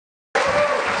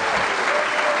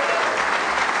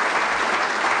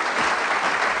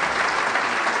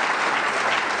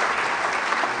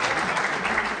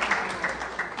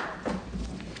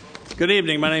Good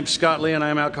evening. My name's Scott Lee, and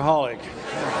I'm alcoholic.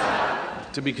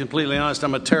 To be completely honest,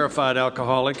 I'm a terrified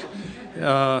alcoholic.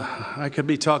 I could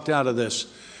be talked out of this.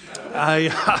 I'm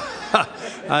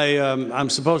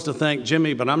supposed to thank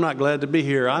Jimmy, but I'm not glad to be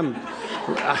here.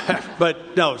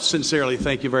 But no, sincerely,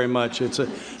 thank you very much. It's an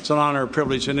honor and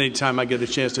privilege, and any time I get a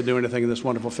chance to do anything in this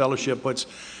wonderful fellowship. What's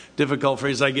difficult for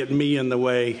me is I get me in the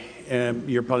way, and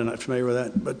you're probably not familiar with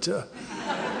that, but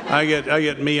I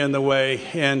get me in the way,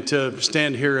 and to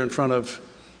stand here in front of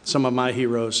some of my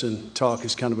heroes and talk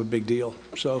is kind of a big deal.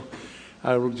 So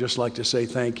I would just like to say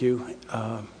thank you.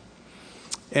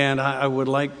 And I would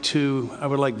like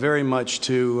very much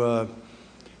to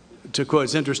quote.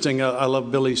 It's interesting. I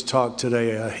love Billy's talk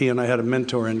today. He and I had a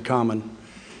mentor in common,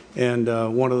 and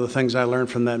one of the things I learned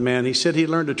from that man, he said he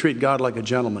learned to treat God like a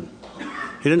gentleman.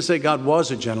 He didn't say God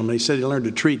was a gentleman. He said he learned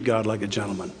to treat God like a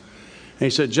gentleman. And he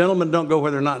said, gentlemen don't go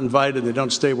where they're not invited. They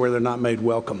don't stay where they're not made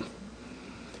welcome.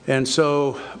 And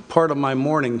so part of my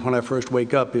morning when I first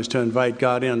wake up is to invite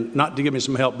God in, not to give me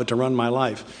some help, but to run my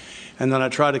life. And then I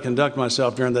try to conduct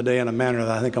myself during the day in a manner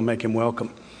that I think will make him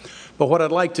welcome. But what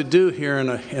I'd like to do here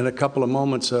in a couple of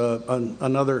moments,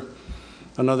 another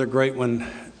great one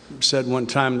said one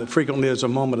time that frequently there's a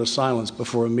moment of silence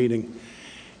before a meeting.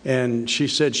 And she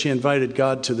said she invited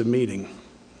God to the meeting,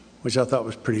 which I thought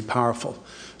was pretty powerful.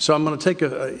 So I'm going to take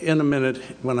in a minute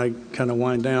when I kind of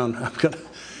wind down, I'm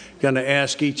going to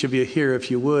ask each of you here, if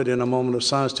you would, in a moment of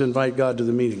silence to invite God to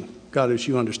the meeting. God, as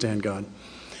you understand God.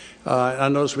 I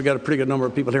notice we got a pretty good number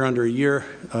of people here under a year.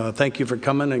 Thank you for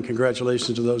coming, and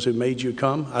congratulations to those who made you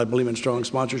come. I believe in strong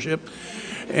sponsorship.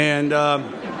 And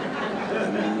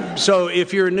so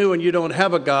if you're new and you don't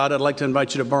have a God, I'd like to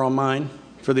invite you to borrow mine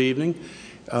for the evening.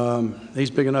 He's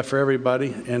big enough for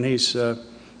everybody, and he's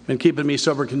been keeping me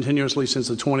sober continuously since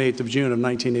the 28th of June of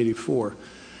 1984.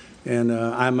 And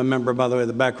I'm a member, by the way, of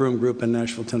the Backroom Group in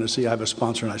Nashville, Tennessee. I have a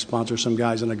sponsor, and I sponsor some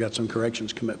guys, and I got some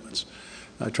corrections commitments.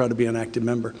 I try to be an active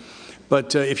member.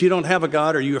 But if you don't have a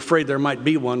God, or you're afraid there might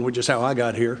be one, which is how I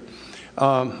got here,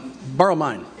 borrow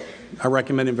mine. I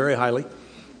recommend him very highly.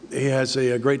 He has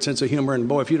a great sense of humor, and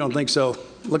boy, if you don't think so,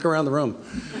 look around the room.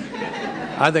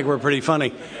 I think we're pretty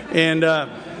funny. And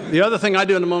the other thing I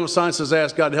do in the moment of silence is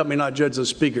ask God to help me not judge the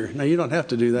speaker. Now, you don't have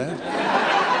to do that.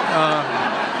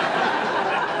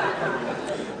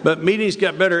 But meetings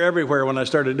got better everywhere when I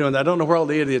started doing that. I don't know where all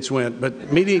the idiots went,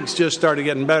 but meetings just started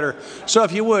getting better. So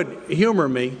if you would, humor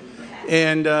me,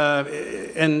 and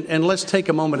let's take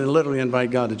a moment and literally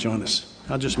invite God to join us.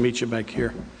 I'll just meet you back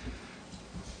here.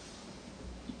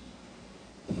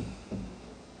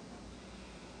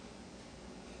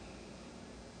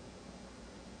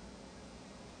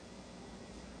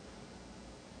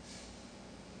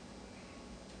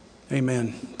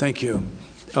 Amen. Thank you.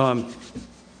 I'm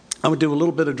going to do a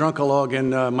little bit of drunk-a-log,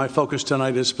 and my focus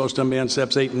tonight is supposed to be on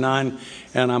steps 8 and 9,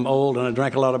 and I'm old, and I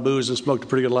drank a lot of booze and smoked a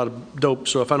pretty good lot of dope,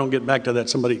 so if I don't get back to that,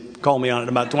 somebody call me on it in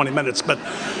about 20 minutes, but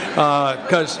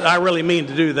because I really mean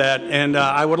to do that. And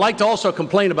I would like to also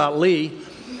complain about Lee.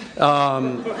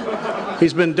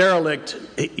 He's been derelict.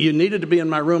 You needed to be in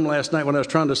my room last night when I was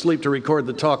trying to sleep to record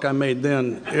the talk I made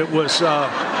then. It was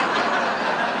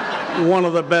one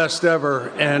of the best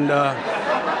ever, and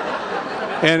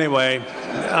anyway,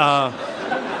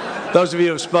 those of you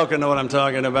who have spoken know what I'm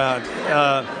talking about.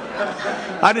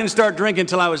 I didn't start drinking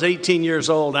until I was 18 years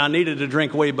old. I needed to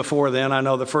drink way before then. I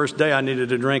know the first day I needed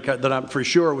to drink, that I'm for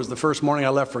sure was the first morning I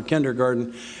left for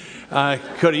kindergarten. I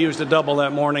could have used a double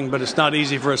that morning, but it's not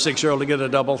easy for a 6-year-old to get a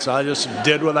double, so I just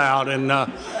did without. And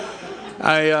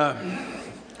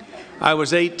I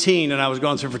was 18, and I was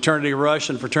going through fraternity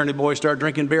rush, and fraternity boys started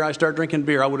drinking beer. I started drinking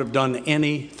beer. I would have done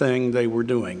anything they were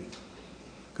doing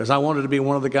because I wanted to be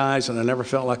one of the guys, and I never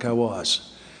felt like I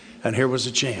was. And here was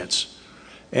a chance.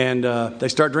 And they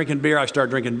start drinking beer. I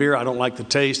start drinking beer. I don't like the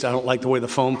taste. I don't like the way the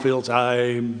foam feels.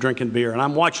 I'm drinking beer, and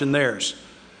I'm watching theirs.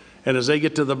 And as they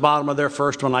get to the bottom of their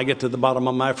first one, I get to the bottom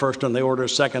of my first one. They order a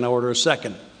second. I order a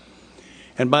second.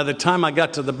 And by the time I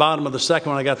got to the bottom of the second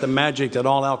one, I got the magic that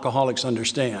all alcoholics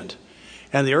understand.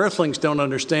 And the earthlings don't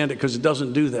understand it because it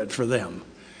doesn't do that for them.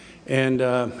 And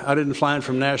I didn't fly in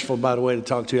from Nashville, by the way, to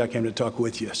talk to you. I came to talk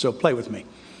with you. So play with me.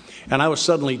 And I was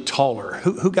suddenly taller.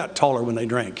 Who got taller when they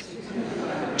drank?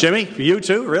 Jimmy? You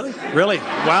too? Really? Really?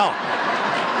 Wow.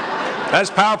 That's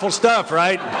powerful stuff,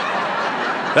 right?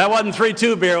 That wasn't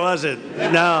 3-2 beer, was it?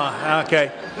 No.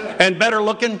 Okay. And better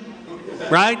looking,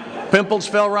 right? Pimples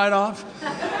fell right off.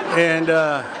 And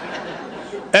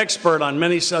expert on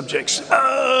many subjects.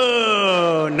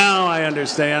 Oh, now I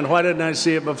understand. Why didn't I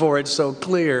see it before? It's so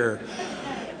clear.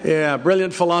 Yeah,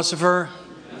 brilliant philosopher.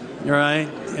 Right?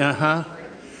 Uh-huh.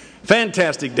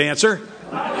 Fantastic dancer.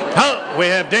 Oh, we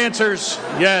have dancers.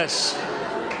 Yes.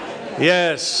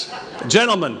 Yes.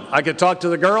 Gentlemen, I could talk to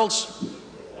the girls.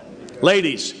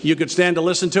 Ladies, you could stand to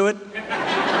listen to it.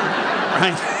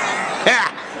 Right?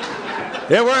 Yeah.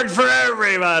 It worked for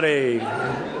everybody.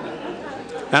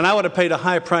 And I would have paid a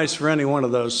high price for any one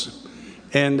of those.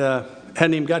 And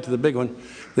hadn't even got to the big one.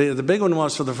 The big one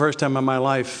was, for the first time in my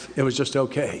life, it was just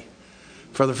okay.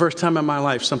 For the first time in my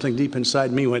life, something deep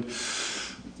inside me went,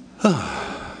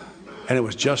 oh, and it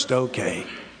was just okay.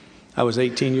 I was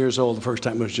 18 years old the first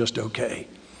time it was just okay.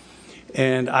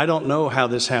 And I don't know how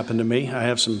this happened to me. I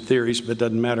have some theories, but it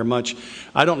doesn't matter much.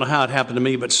 I don't know how it happened to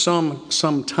me, but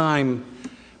some time,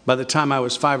 by the time I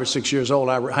was 5 or 6 years old,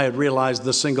 I had realized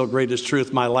the single greatest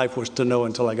truth my life was to know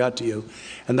until I got to you,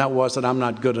 and that was that I'm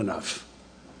not good enough.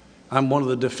 I'm one of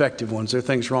the defective ones. There are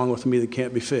things wrong with me that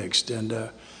can't be fixed. And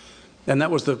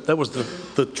that was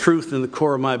the truth in the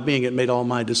core of my being. It made all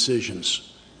my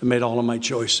decisions. It made all of my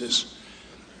choices.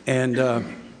 And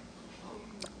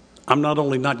I'm not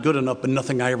only not good enough, but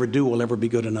nothing I ever do will ever be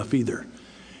good enough either.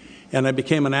 And I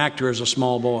became an actor as a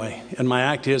small boy. And my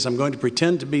act is, I'm going to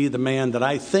pretend to be the man that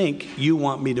I think you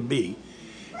want me to be.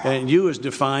 And you is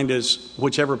defined as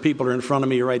whichever people are in front of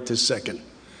me right this second.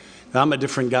 I'm a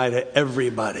different guy to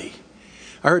everybody.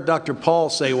 I heard Dr. Paul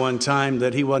say one time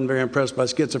that he wasn't very impressed by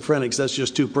schizophrenics. That's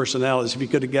just two personalities. If he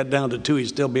could have got down to two, he'd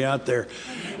still be out there.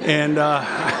 And I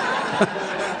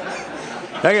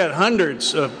got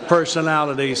hundreds of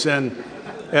personalities. And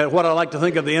what I like to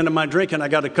think of the end of my drinking, I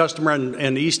got a customer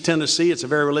in East Tennessee. It's a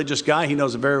very religious guy. He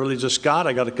knows a very religious Scot.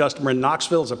 I got a customer in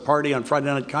Knoxville. It's a party on Friday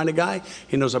night kind of guy.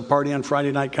 He knows a party on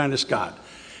Friday night kind of Scot.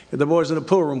 The boys in the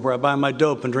pool room where I buy my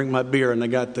dope and drink my beer, and I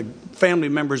got the family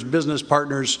members, business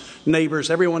partners, neighbors.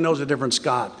 Everyone knows a different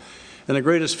Scot. And the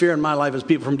greatest fear in my life is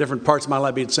people from different parts of my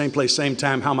life be at the same place, same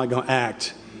time. How am I going to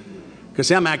act? Because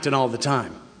see, I'm acting all the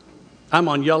time. I'm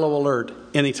on yellow alert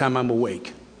anytime I'm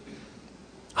awake,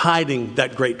 hiding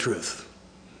that great truth.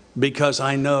 Because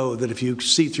I know that if you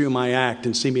see through my act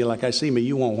and see me like I see me,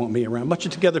 you won't want me around. Much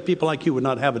together, people like you would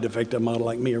not have a defective model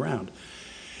like me around.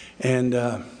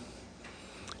 And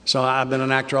so I've been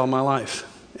an actor all my life.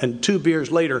 And 2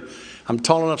 beers later, I'm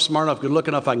tall enough, smart enough, good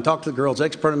looking enough, I can talk to the girls,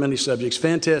 expert on many subjects,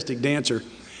 fantastic dancer.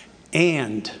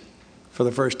 And for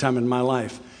the first time in my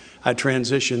life, I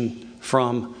transitioned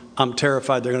from I'm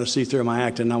terrified they're going to see through my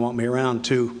act and not want me around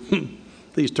to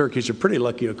these turkeys are pretty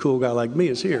lucky a cool guy like me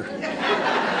is here.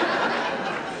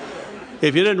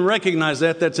 If you didn't recognize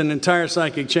that, that's an entire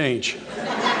psychic change.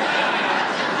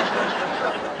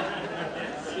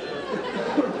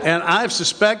 And I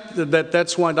suspect that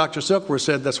that's why Dr. Silkworth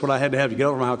said that's what I had to have to get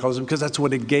over my alcoholism, because that's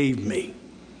what it gave me,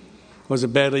 was a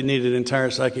badly needed entire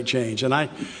psychic change. And I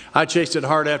chased it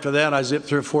hard after that. I zipped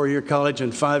through a 4-year college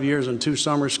and 5 years and 2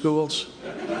 summer schools.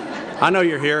 I know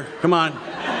you're here. Come on.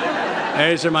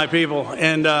 These are my people.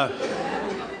 And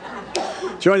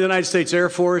joined the United States Air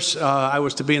Force. I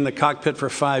was to be in the cockpit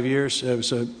for 5 years. It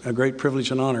was a great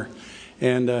privilege and honor.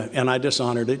 And I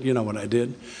dishonored it. You know what I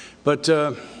did. But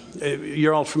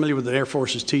you're all familiar with the Air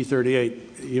Force's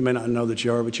T-38. You may not know that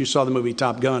you are, but you saw the movie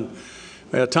Top Gun.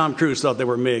 Tom Cruise thought they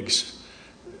were MiGs.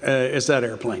 It's that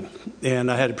airplane.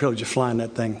 And I had the privilege of flying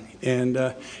that thing. And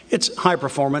it's high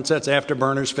performance. That's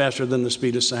afterburners, faster than the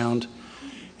speed of sound.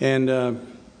 And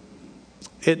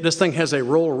this thing has a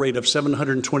roll rate of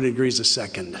 720 degrees a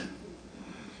second.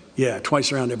 Yeah,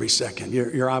 twice around every second.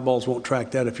 Your eyeballs won't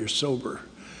track that if you're sober.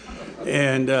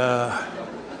 And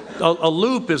a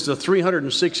loop is the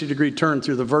 360-degree turn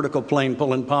through the vertical plane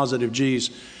pulling positive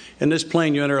G's. In this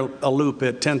plane, you enter a loop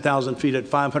at 10,000 feet at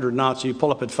 500 knots, and you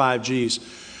pull up at 5 G's.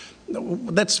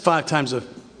 That's 5 times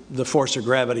the force of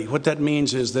gravity. What that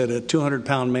means is that a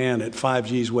 200-pound man at 5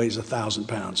 G's weighs 1,000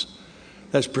 pounds.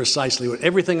 That's precisely what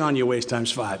everything on you weighs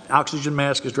times 5. Oxygen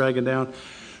mask is dragging down.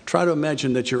 Try to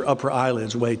imagine that your upper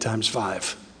eyelids weigh times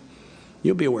 5.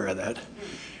 You'll be aware of that.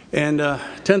 And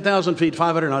 10,000 feet,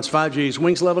 500 knots, 5 G's,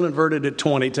 wings level inverted at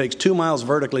 20. It takes 2 miles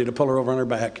vertically to pull her over on her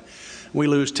back. We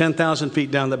lose 10,000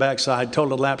 feet down the backside,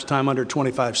 total elapsed time under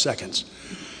 25 seconds.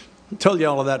 I told you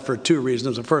all of that for 2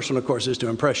 reasons. The first one, of course, is to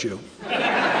impress you.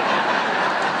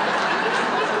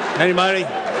 Anybody?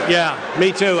 Yeah,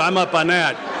 me too. I'm up on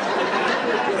that.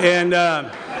 And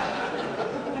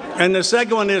the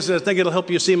second one is I think it'll help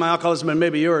you see my alcoholism and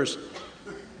maybe yours.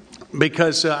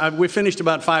 Because we finished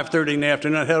about 5:30 in the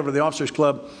afternoon. I head over to the officers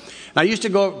club. And I used to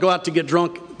go out to get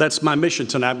drunk. That's my mission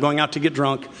tonight. I'm going out to get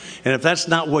drunk. And if that's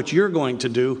not what you're going to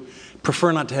do,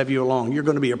 prefer not to have you along. You're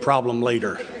going to be a problem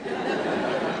later.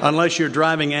 Unless you're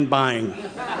driving and buying.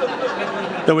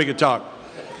 Then we could talk.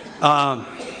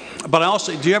 But I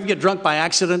also, do you ever get drunk by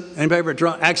accident? Anybody ever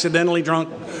accidentally drunk?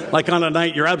 Like on a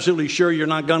night you're absolutely sure you're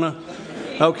not gonna?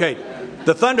 Okay.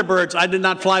 The Thunderbirds, I did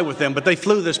not fly with them, but they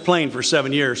flew this plane for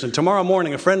 7 years. And tomorrow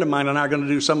morning, a friend of mine and I are going to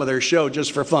do some of their show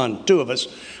just for fun, 2 of us.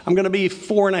 I'm going to be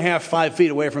 4.5, 5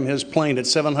 feet away from his plane at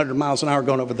 700 miles an hour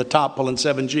going over the top, pulling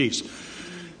 7 Gs.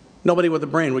 Nobody with a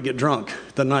brain would get drunk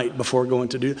the night before going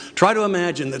to do. Try to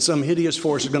imagine that some hideous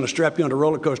force is going to strap you on a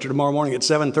roller coaster tomorrow morning at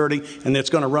 7:30, and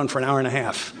it's going to run for an hour and a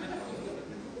half.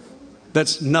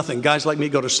 That's nothing. Guys like me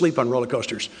go to sleep on roller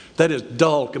coasters. That is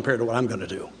dull compared to what I'm going to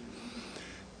do.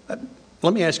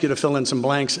 Let me ask you to fill in some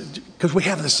blanks, because we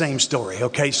have the same story,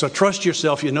 okay? So trust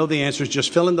yourself. You know the answers.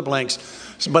 Just fill in the blanks.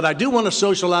 But I do want to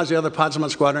socialize the other pods of my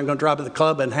squadron. I'm going to drop at the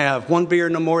club and have 1 beer,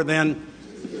 no more than...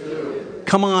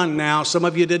 Come on now. Some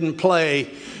of you didn't play.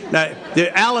 Now,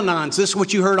 the Al-Anons, this is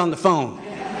what you heard on the phone,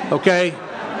 okay?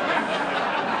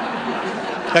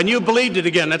 And you believed it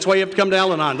again. That's why you have to come to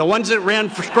Al-Anon. The ones that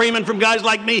ran screaming from guys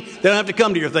like me, they don't have to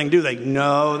come to your thing, do they?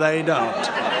 No, they don't.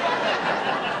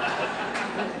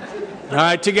 All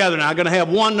right, together now. I'm going to have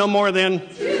 1, no more than.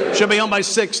 Should be home by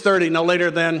 6:30, no later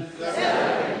than.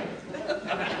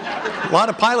 A lot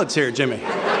of pilots here, Jimmy.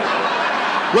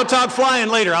 We'll talk flying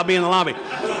later. I'll be in the lobby.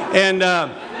 And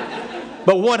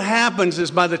but what happens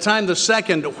is by the time the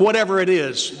second, whatever it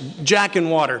is, Jack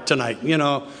and water tonight, you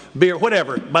know, beer,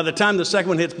 whatever. By the time the second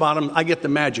one hits bottom, I get the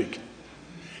magic.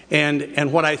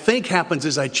 And what I think happens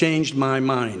is I changed my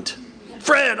mind.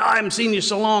 Fred, I haven't seen you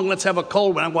so long. Let's have a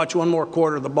cold one. I'll watch 1 more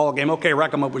quarter of the ball game. Okay, rack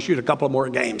them up. We'll shoot a couple more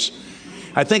games.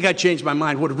 I think I changed my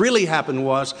mind. What really happened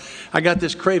was I got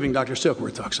this craving Dr.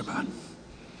 Silkworth talks about.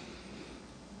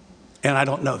 And I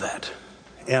don't know that.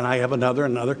 And I have another.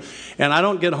 And I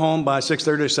don't get home by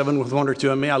 6:30 or 7 with 1 or 2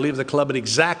 of me. I leave the club at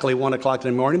exactly 1 o'clock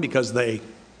in the morning because they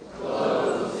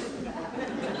close.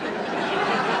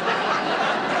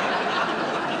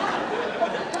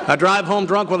 I drive home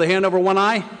drunk with a hand over one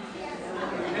eye.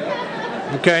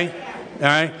 Okay, all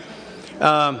right.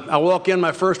 I walk in,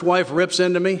 my first wife rips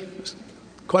into me.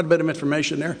 Quite a bit of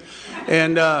information there.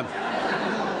 And I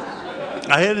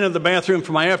head into the bathroom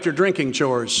for my after drinking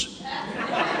chores.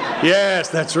 Yes,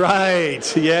 that's right.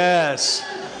 Yes.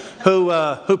 Who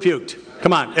puked?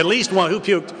 Come on, at least one. Who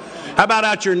puked? How about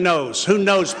out your nose? Who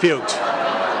nose puked?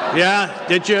 Yeah,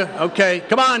 did you? Okay.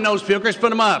 Come on, nose pukers, put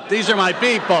them up. These are my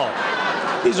people.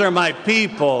 These are my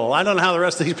people. I don't know how the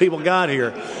rest of these people got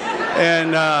here.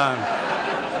 And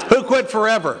who quit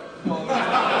forever?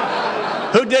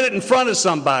 Who did it in front of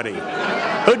somebody?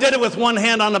 Who did it with one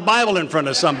hand on the Bible in front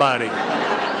of somebody?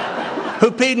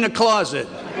 Who peed in a closet?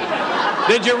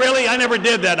 Did you really? I never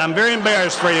did that. I'm very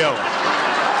embarrassed for you.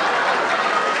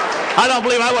 I don't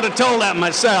believe I would have told that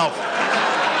myself.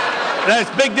 That's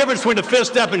a big difference between a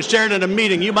fist up and sharing at a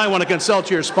meeting. You might want to consult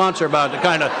your sponsor about the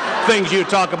kind of things you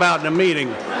talk about in a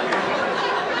meeting.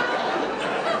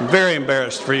 Very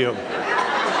embarrassed for you.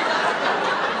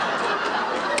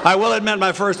 I will admit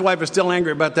my first wife is still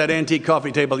angry about that antique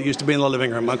coffee table that used to be in the living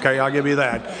room. Okay, I'll give you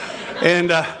that.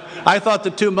 And I thought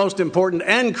the 2 most important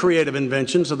and creative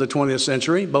inventions of the 20th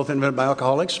century, both invented by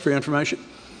alcoholics, for your information.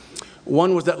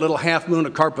 One was that little half moon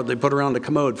of carpet they put around the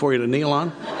commode for you to kneel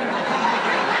on.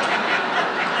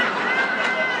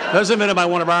 That was invented by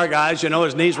one of our guys. You know,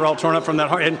 his knees were all torn up from that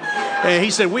heart. And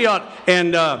he said, we ought...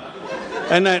 And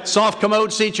that soft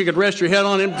commode seat you could rest your head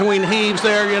on in between heaves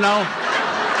there, you know.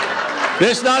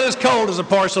 It's not as cold as a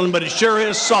porcelain, but it sure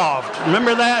is soft.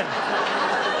 Remember that?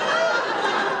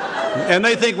 And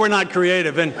they think we're not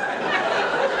creative. And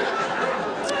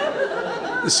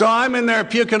so I'm in there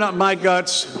puking up my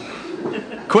guts,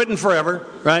 quitting forever,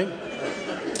 right?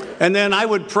 And then I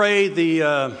would pray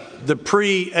the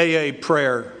pre-AA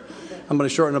prayer. I'm going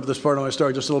to shorten up this part of my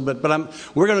story just a little bit, but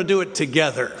we're going to do it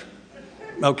together.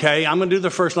 Okay, I'm going to do the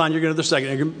first line, you're going to do the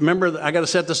second. Remember, I got to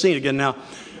set the scene again now.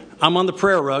 I'm on the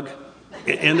prayer rug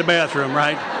in the bathroom,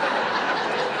 right?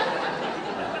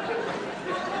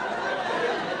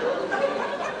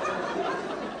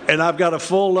 And I've got a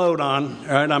full load on,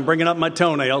 all right? I'm bringing up my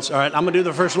toenails, all right? I'm going to do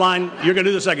the first line, you're going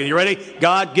to do the second. You ready?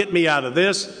 God, get me out of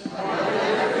this.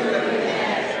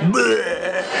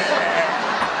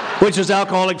 Which is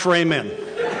alcoholic for amen.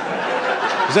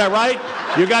 Is that right?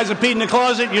 You guys have peed in the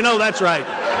closet? You know that's right.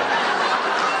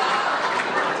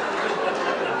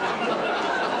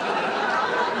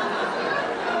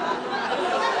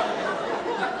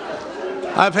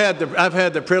 I've had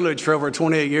the privilege for over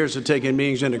 28 years of taking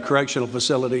meetings into correctional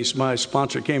facilities. My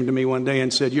sponsor came to me one day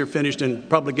and said, "You're finished in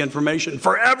public information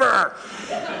forever.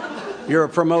 You're a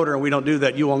promoter and we don't do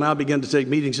that. You will now begin to take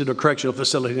meetings into a correctional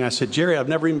facility." And I said, "Jerry, I've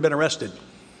never even been arrested."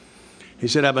 He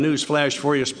said, "I have a news flash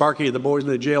for you, Sparky. The boys in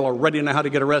the jail already know how to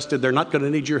get arrested. They're not going to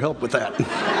need your help with that."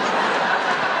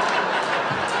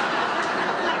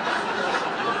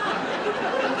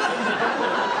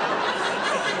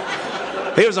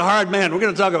 He was a hard man. We're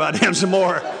going to talk about him some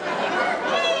more.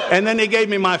 And then he gave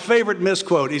me my favorite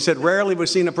misquote. He said, rarely have we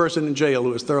seen a person in jail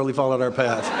who has thoroughly followed our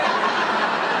path.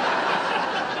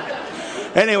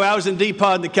 Anyway, I was in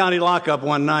Depot in the county lockup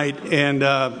one night, and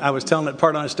I was telling it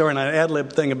part of my story, and I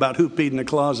ad-libbed thing about who peed in the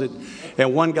closet,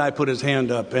 and one guy put his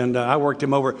hand up, and I worked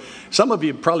him over. Some of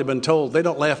you have probably been told they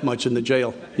don't laugh much in the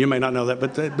jail. You may not know that,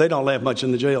 but they don't laugh much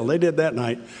in the jail. They did that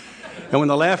night. And when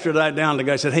the laughter died down, the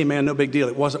guy said, hey, man, no big deal.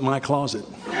 It wasn't my closet.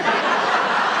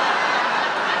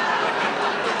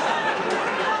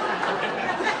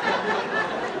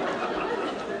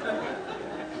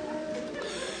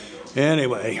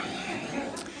 Anyway,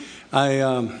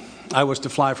 I was to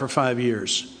fly for 5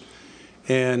 years,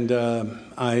 and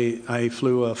I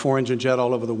flew a 4-engine jet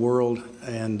all over the world,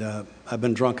 and I've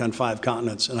been drunk on 5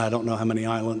 continents, and I don't know how many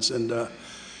islands. And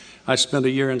I spent a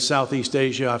year in Southeast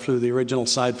Asia. I flew the original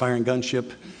side-firing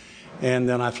gunship, and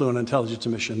then I flew an intelligence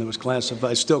mission that was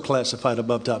classified, still classified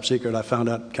above top secret. I found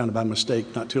out kind of by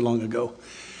mistake not too long ago.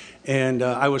 And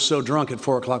I was so drunk at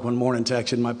 4 o'clock one morning,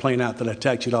 taxiing my plane out, that I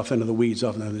taxied off into the weeds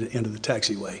off into the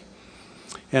taxiway.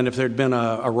 And if there'd been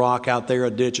a rock out there, a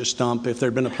ditch, a stump, if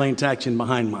there'd been a plane taxiing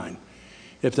behind mine,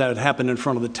 if that had happened in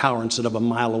front of the tower instead of a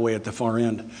mile away at the far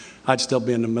end, I'd still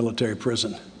be in the military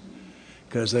prison,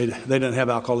 because they didn't have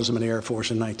alcoholism in the Air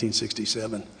Force in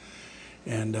 1967.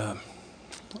 And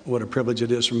what a privilege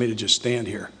it is for me to just stand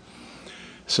here.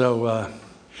 So,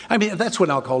 I mean, that's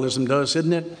what alcoholism does,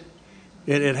 isn't it?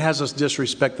 It has us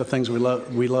disrespect the things we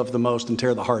love the most and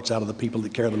tear the hearts out of the people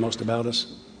that care the most about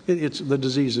us. The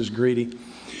disease is greedy.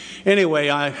 Anyway,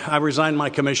 I resigned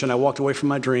my commission. I walked away from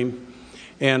my dream,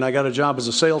 and I got a job as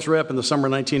a sales rep in the summer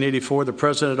of 1984. The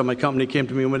president of my company came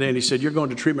to me one day and he said, you're going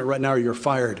to treatment right now or you're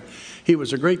fired. He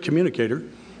was a great communicator.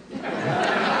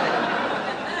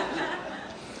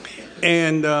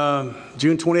 And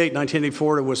June 28,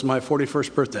 1984, it was my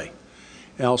 41st birthday,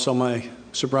 and also my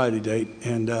sobriety date.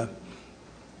 And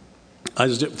I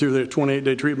zipped through the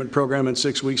 28-day treatment program in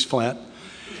 6 weeks flat.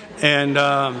 And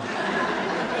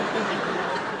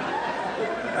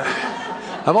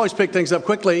I've always picked things up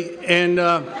quickly. And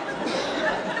I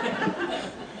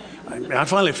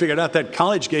finally figured out that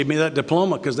college gave me that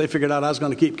diploma because they figured out I was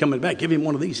going to keep coming back. Give him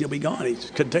one of these, he'll be gone.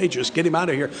 He's contagious. Get him out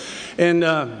of here. And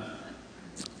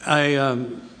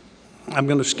I'm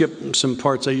going to skip some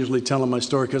parts I usually tell in my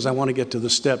story because I want to get to the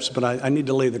steps, but I need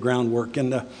to lay the groundwork.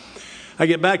 And I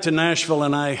get back to Nashville,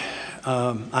 and I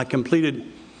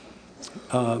completed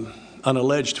an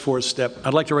alleged 4th step.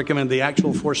 I'd like to recommend the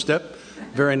actual 4th step.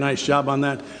 Very nice job on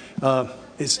that.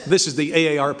 This is the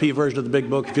AARP version of the big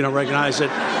book, if you don't recognize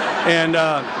it. And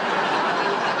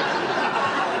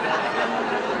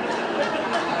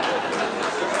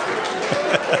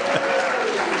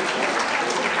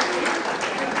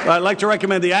I'd like to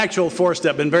recommend the actual 4th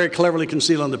step, been very cleverly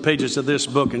concealed on the pages of this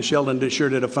book, and Sheldon sure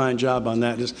did a fine job on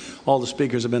that. All the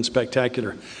speakers have been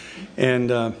spectacular. And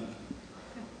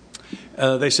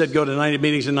they said go to 90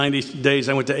 meetings in 90 days.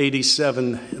 I went to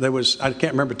 87. I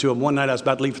can't remember 2 of them. One night I was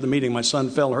about to leave for the meeting. My son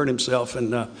fell, hurt himself,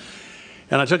 and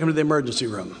I took him to the emergency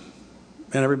room.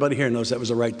 And everybody here knows that was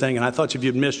the right thing. And I thought if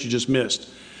you'd missed, you just missed.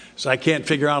 So I can't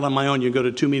figure out on my own you go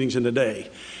to 2 meetings in a day,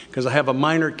 because I have a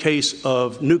minor case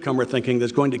of newcomer thinking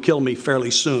that's going to kill me fairly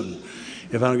soon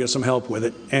if I don't get some help with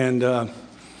it. And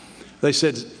they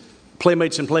said,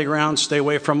 playmates and playgrounds, stay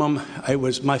away from them. It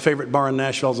was my favorite bar in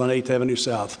Nashville was on 8th Avenue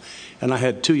South. And I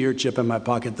had 2-year chip in my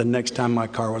pocket the next time my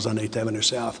car was on 8th Avenue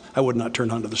South. I would not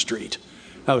turn onto the street.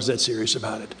 I was that serious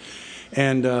about it.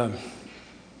 And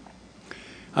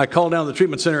I called down to the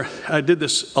treatment center. I did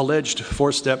this alleged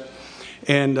 4th step.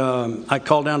 And I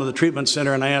called down to the treatment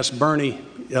center and I asked Bernie.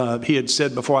 He had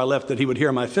said before I left that he would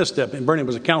hear my 5th step. And Bernie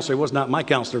was a counselor. He was not my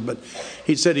counselor, but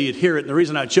he said he'd hear it. And the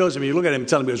reason I chose him, you look at him and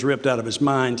tell him he was ripped out of his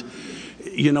mind.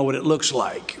 You know what it looks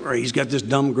like. Or he's got this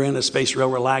dumb grin, his face real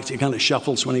relaxed. He kind of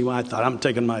shuffles when I thought, I'm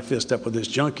taking my 5th step with this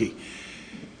junkie.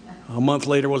 A month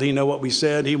later, will he know what we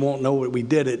said? He won't know what we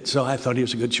did it. So I thought he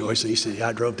was a good choice. He said, yeah,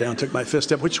 I drove down, took my 5th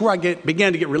step, which is where I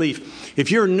began to get relief.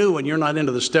 If you're new and you're not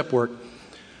into the step work,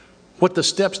 what the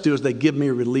steps do is they give me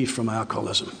relief from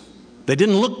alcoholism. They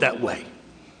didn't look that way,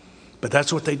 but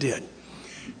that's what they did.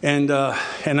 And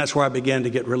that's where I began to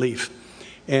get relief.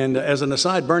 And as an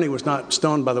aside, Bernie was not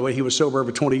stoned, by the way. He was sober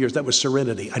over 20 years. That was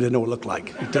serenity. I didn't know what it looked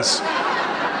like. Just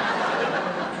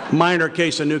minor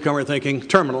case of newcomer thinking,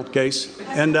 terminal case.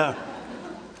 And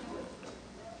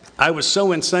I was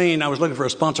so insane, I was looking for a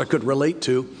sponsor I could relate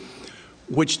to,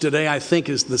 which today I think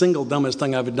is the single dumbest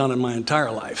thing I've done in my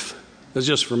entire life. It's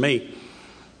just for me.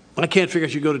 I can't figure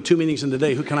out you go to 2 meetings in a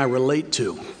day. Who can I relate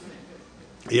to?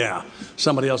 Yeah,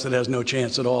 somebody else that has no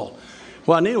chance at all.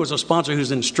 What I needed was a sponsor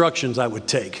whose instructions I would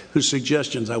take, whose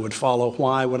suggestions I would follow.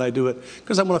 Why would I do it?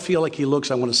 Because I want to feel like he looks.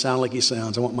 I want to sound like he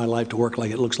sounds. I want my life to work like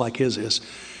it looks like his is.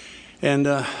 And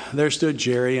there stood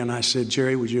Jerry, and I said,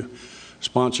 Jerry, would you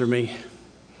sponsor me?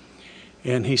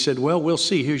 And he said, well, we'll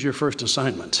see. Here's your first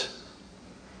assignment.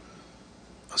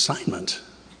 Assignment?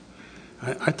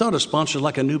 I thought a sponsor was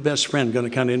like a new best friend, going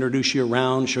to kind of introduce you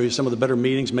around, show you some of the better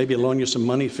meetings, maybe loan you some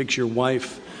money, fix your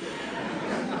wife.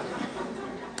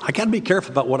 I got to be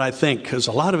careful about what I think, because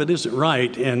a lot of it isn't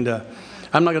right, and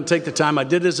I'm not going to take the time. I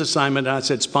did his assignment, and I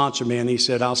said, sponsor me, and he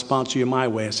said, I'll sponsor you my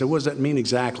way. I said, what does that mean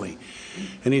exactly?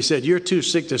 And he said, you're too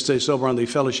sick to stay sober on the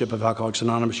Fellowship of Alcoholics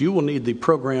Anonymous. You will need the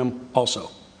program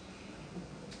also.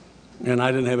 And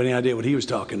I didn't have any idea what he was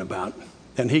talking about.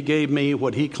 And he gave me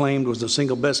what he claimed was the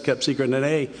single best kept secret in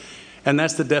AA, and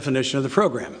that's the definition of the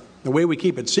program. The way we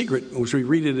keep it secret is we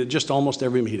read it at just almost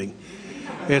every meeting.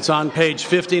 It's on page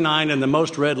 59 in the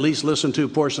most read, least listened to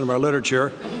portion of our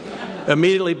literature.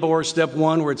 Immediately before step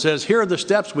 1, where it says, here are the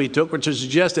steps we took, which is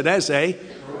suggested as a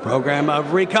program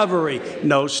of recovery.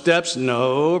 No steps,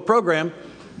 no program.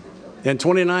 In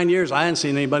 29 years, I haven't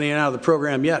seen anybody in and out of the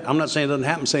program yet. I'm not saying it doesn't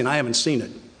happen, I'm saying I haven't seen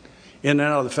it. In and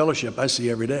out of the fellowship, I see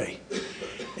every day.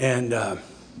 And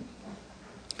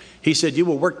he said, you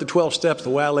will work the 12 steps the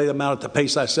way I lay them out at the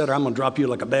pace I set, or I'm going to drop you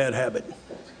like a bad habit.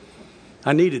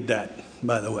 I needed that,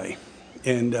 by the way.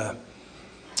 And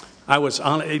I was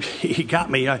on it. He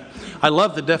got me. I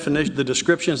love the definition, the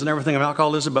descriptions and everything of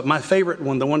alcoholism, but my favorite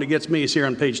one, the one that gets me, is here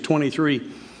on page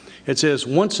 23. It says,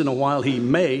 once in a while he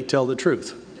may tell the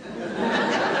truth.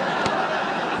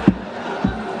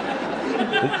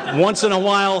 Once in a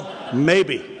while,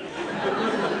 maybe.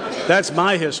 That's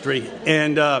my history.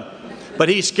 And but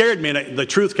he scared me, and the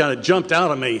truth kind of jumped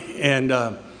out of me. And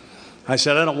I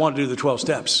said, I don't want to do the 12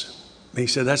 steps. He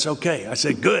said, that's okay. I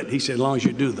said, good. He said, as long as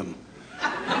you do them.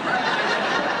 I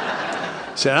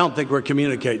said, I don't think we're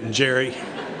communicating, Jerry.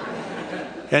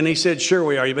 And he said, sure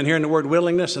we are. You've been hearing the word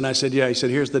willingness? And I said, yeah. He said,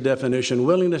 here's the definition.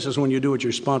 Willingness is when you do what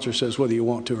your sponsor says, whether you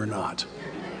want to or not.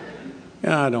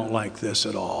 And I don't like this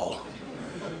at all.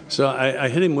 So I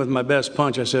hit him with my best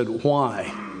punch. I said, why?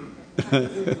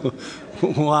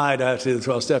 Why do I have to do the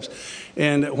 12 steps?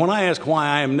 And when I ask why,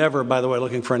 I am never, by the way,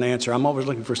 looking for an answer. I'm always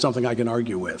looking for something I can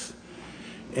argue with.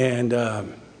 And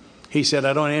he said,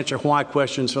 I don't answer why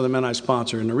questions for the men I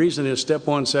sponsor. And the reason is step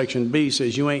 1, section B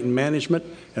says you ain't in management,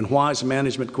 and why is a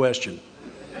management question.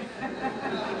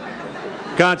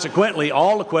 Consequently,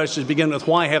 all the questions begin with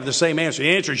why have the same answer. The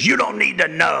answer is you don't need to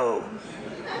know.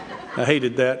 I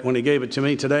hated that. When he gave it to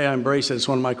me today, I embrace it. It's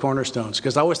one of my cornerstones,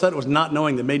 because I always thought it was not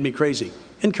knowing that made me crazy.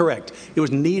 Incorrect. It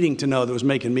was needing to know that was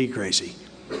making me crazy.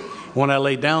 When I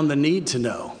laid down the need to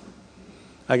know,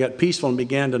 I got peaceful and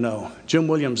began to know. Jim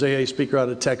Williams, AA speaker out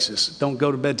of Texas. Don't go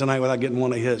to bed tonight without getting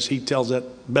one of his. He tells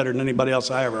that better than anybody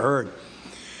else I ever heard.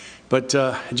 But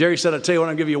Jerry said, I'll tell you what,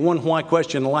 I'll give you one why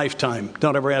question in a lifetime.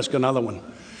 Don't ever ask another one.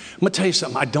 I'm going to tell you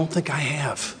something. I don't think I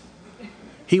have.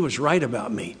 He was right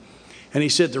about me. And he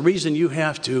said, the reason you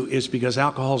have to is because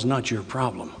alcohol's not your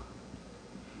problem.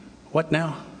 What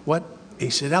now? What? He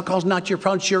said, alcohol's not your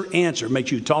problem, it's your answer. It makes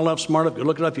you tall enough, smart enough, you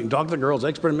look it up, you can talk to the girls,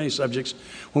 expert in many subjects.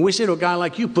 When we say to a guy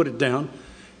like you, put it down,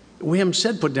 we haven't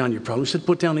said put down your problem. We said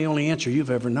put down the only answer you've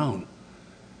ever known.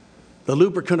 The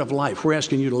lubricant of life, we're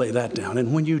asking you to lay that down.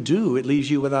 And when you do, it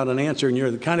leaves you without an answer, and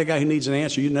you're the kind of guy who needs an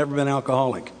answer. You've never been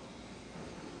alcoholic.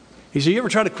 He said, you ever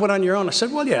try to quit on your own? I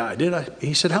said, well, yeah, I did.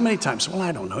 He said, how many times? Well,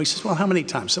 I don't know. He says, well, how many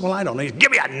times? I said, well, I don't know. He said,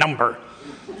 give me a number.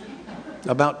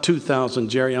 About 2,000,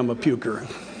 Jerry, I'm a puker.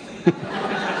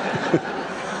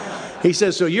 He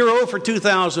says, so you're 0 for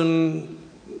 2,000,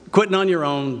 quitting on your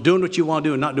own, doing what you want to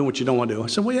do and not doing what you don't want to do. I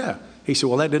said, well, yeah. He said,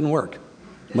 well, that didn't work.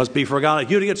 Must be for a guy like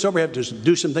you to get sober, you have to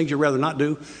do some things you'd rather not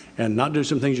do and not do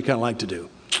some things you kind of like to do.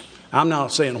 I'm now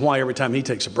saying why every time he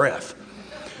takes a breath.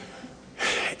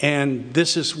 And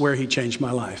this is where he changed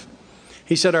my life.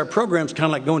 He said, our program's kind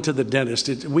of like going to the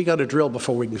dentist. We got to drill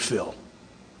before we can fill.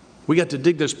 We got to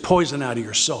dig this poison out of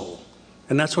your soul.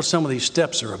 And that's what some of these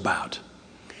steps are about.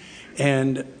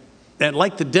 And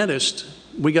like the dentist,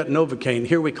 we got Novocaine.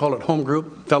 Here we call it home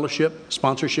group, fellowship,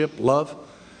 sponsorship, love.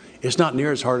 It's not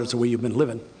near as hard as the way you've been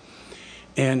living.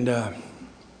 And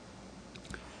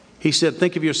he said,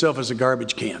 think of yourself as a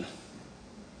garbage can.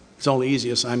 It's the only easy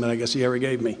assignment I guess he ever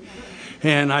gave me.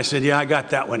 And I said, yeah, I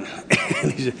got that one.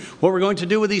 And he said, what we're going to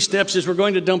do with these steps is we're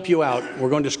going to dump you out.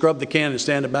 We're going to scrub the can and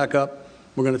stand it back up.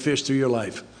 We're going to fish through your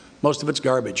life. Most of it's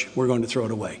garbage. We're going to throw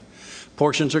it away.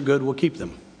 Portions are good. We'll keep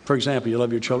them. For example, you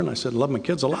love your children. I said, I love my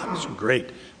kids a lot. It's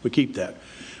great. We keep that.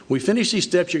 We finish these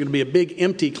steps. You're going to be a big,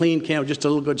 empty, clean can with just a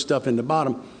little good stuff in the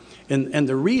bottom. And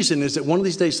the reason is that one of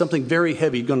these days, something very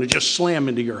heavy is going to just slam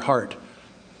into your heart.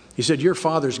 He said, your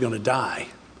father's going to die.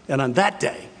 And on that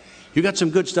day, you got some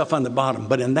good stuff on the bottom.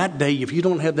 But in that day, if you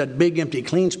don't have that big, empty,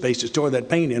 clean space to store that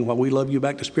pain in while we love you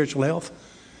back to spiritual health,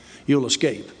 you'll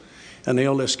escape. And the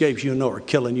only escapes you know are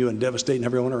killing you and devastating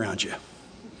everyone around you. I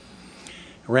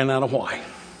ran out of why.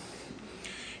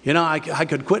 You know, I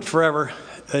could quit forever.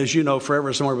 As you know, forever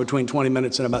is somewhere between 20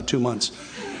 minutes and about 2 months.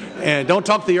 And don't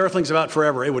talk to the earthlings about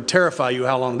forever. It would terrify you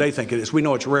how long they think it is. We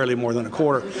know it's rarely more than a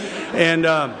quarter. And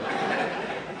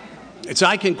so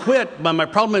I can quit, but my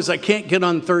problem is I can't get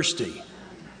unthirsty.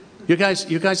 You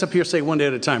guys up here say one day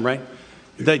at a time, right?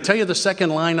 Did they tell you the second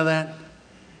line of that?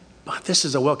 This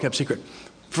is a well-kept secret.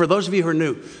 For those of you who are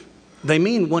new, they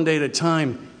mean one day at a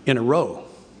time in a row.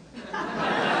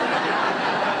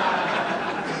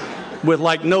 With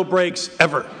like no breaks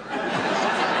ever.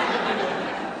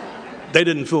 They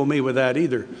didn't fool me with that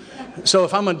either. So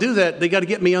if I'm going to do that, they got to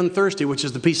get me unthirsty, which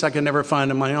is the peace I can never find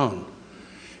on my own.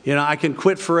 You know, I can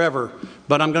quit forever,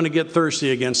 but I'm going to get thirsty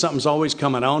again. Something's always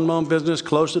coming. I own my own business,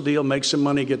 close the deal, make some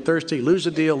money, get thirsty, lose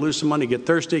a deal, lose some money, get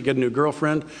thirsty, get a new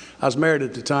girlfriend. I was married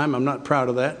at the time. I'm not proud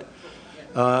of that.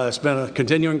 It's been a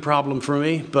continuing problem for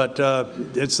me, but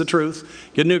it's the truth.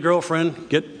 Get a new girlfriend,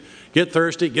 get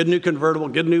thirsty, get a new convertible,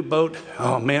 get a new boat.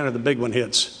 Oh, man, are the big one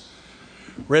hits.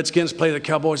 Redskins play the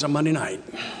Cowboys on Monday night.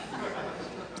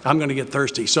 I'm going to get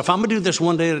thirsty. So if I'm going to do this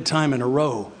one day at a time in a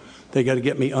row, they got to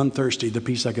get me unthirsty, the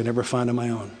peace I could never find on my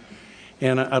own.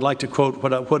 And I'd like to quote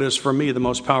what is for me the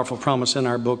most powerful promise in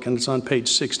our book, and it's on page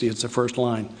 60. It's the first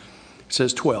line. It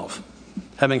says 12.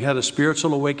 Having had a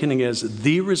spiritual awakening as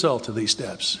the result of these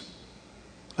steps.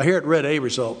 I hear it read a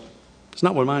result. It's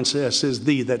not what mine says. It says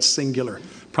the, that's singular.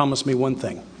 Promise me one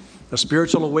thing. A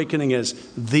spiritual awakening as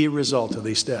the result of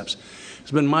these steps.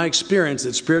 It's been my experience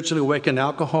that spiritually awakened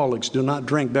alcoholics do not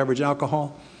drink beverage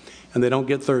alcohol, and they don't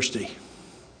get thirsty.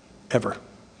 Ever.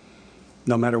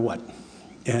 No matter what.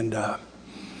 And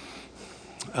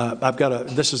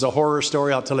this is a horror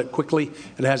story. I'll tell it quickly.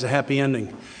 It has a happy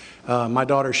ending. My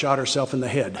daughter shot herself in the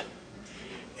head.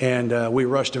 And we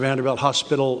rushed to Vanderbilt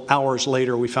Hospital. Hours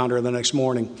later, we found her the next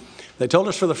morning. They told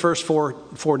us for the first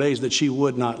four days that she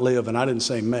would not live, and I didn't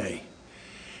say may.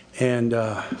 And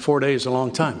 4 days is a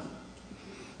long time.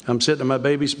 I'm sitting in my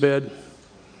baby's bed,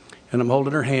 and I'm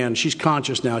holding her hand. She's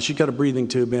conscious now. She's got a breathing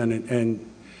tube in,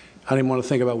 and I didn't want to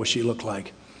think about what she looked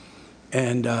like.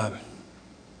 And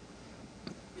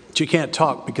she can't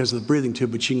talk because of the breathing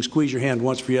tube, but she can squeeze your hand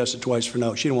once for yes and twice for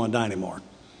no. She didn't want to die anymore.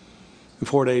 And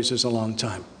 4 days is a long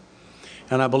time.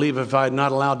 And I believe if I had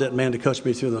not allowed that man to coach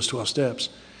me through those 12 steps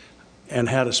and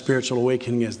had a spiritual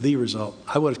awakening as the result,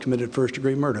 I would have committed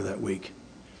first-degree murder that week.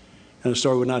 And the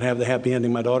story would not have the happy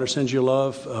ending. My daughter sends you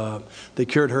love. They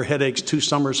cured her headaches 2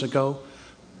 summers ago.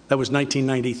 That was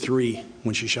 1993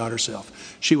 when she shot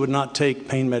herself. She would not take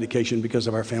pain medication because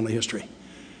of our family history.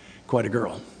 Quite a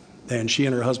girl. And she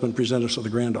and her husband presented us with a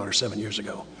granddaughter 7 years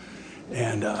ago.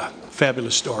 And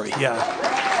fabulous story,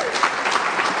 yeah.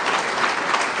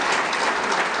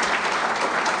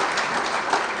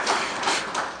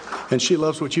 And she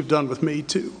loves what you've done with me,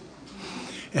 too.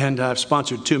 And I've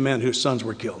sponsored 2 men whose sons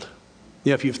were killed.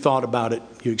 Yeah, if you've thought about it,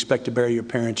 you expect to bury your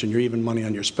parents and you're even money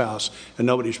on your spouse, and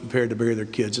nobody's prepared to bury their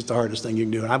kids. It's the hardest thing you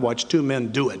can do. And I've watched 2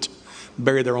 men do it,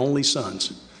 bury their only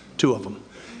sons, 2 of them,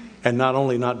 and not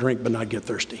only not drink, but not get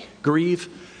thirsty. Grieve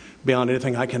beyond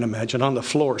anything I can imagine, on the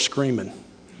floor screaming.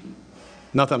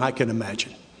 Nothing I can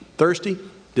imagine. Thirsty?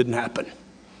 Didn't happen.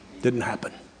 Didn't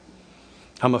happen.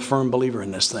 I'm a firm believer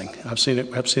in this thing. I've seen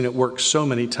it work so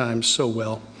many times so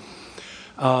well.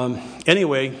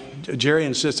 Anyway, Jerry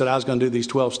insisted I was going to do these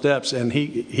 12 steps, and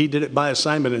he did it by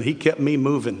assignment, and he kept me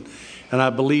moving. And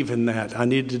I believe in that. I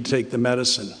needed to take the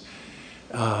medicine.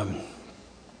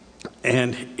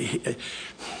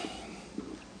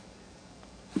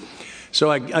 So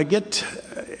I get,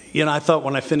 I thought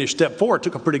when I finished step 4, it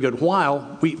took a pretty good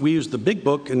while. We used the big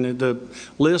book and the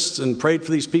lists and prayed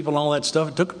for these people and all that stuff.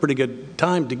 It took a pretty good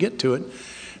time to get to it.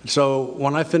 So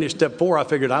when I finished step 4, I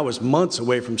figured I was months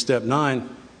away from step 9.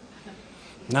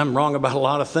 And I'm wrong about a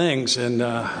lot of things, and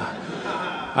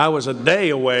I was a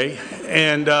day away.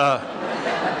 And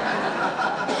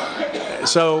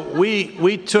so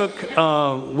we took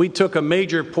a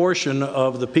major portion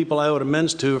of the people I owed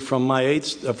amends to from my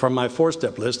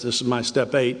 4-step list. This is my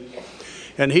step 8.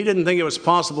 And he didn't think it was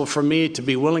possible for me to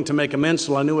be willing to make amends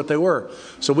till I knew what they were.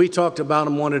 So we talked about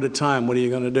them one at a time. What are you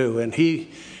going to do? And he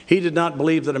did not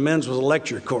believe that amends was a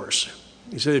lecture course.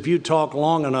 He said, if you talk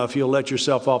long enough, you'll let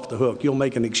yourself off the hook. You'll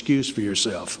make an excuse for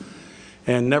yourself.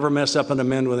 And never mess up an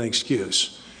amend with an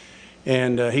excuse.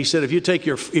 And he said, if you take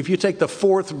the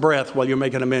fourth breath while you're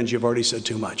making amends, you've already said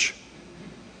too much.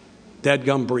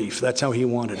 Dadgum brief. That's how he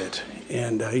wanted it.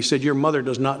 And he said, your mother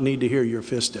does not need to hear your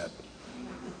fifth step.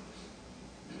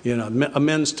 You know,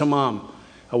 amends to mom.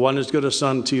 I wasn't as good a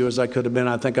son to you as I could have been.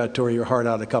 I think I tore your heart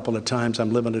out a couple of times.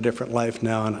 I'm living a different life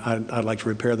now, and I'd like to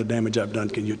repair the damage I've done.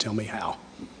 Can you tell me how?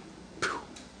 Whew.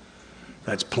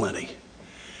 That's plenty.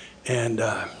 And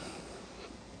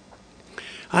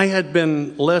I had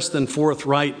been less than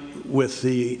forthright with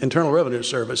the Internal Revenue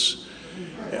Service.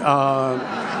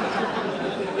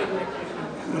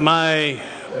 My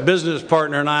business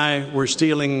partner and I were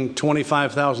stealing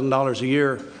 $25,000 a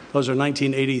year. Those are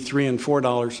 $19.83 and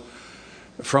 $4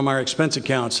 from our expense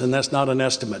accounts, and that's not an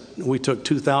estimate. We took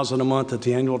 $2,000 a month at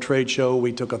the annual trade show.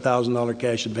 We took a $1,000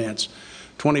 cash advance,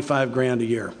 $25,000 a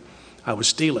year. I was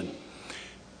stealing.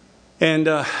 And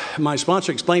my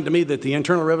sponsor explained to me that the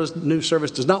Internal Revenue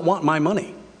Service does not want my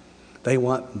money. They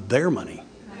want their money.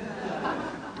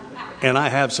 And I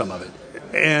have some of it.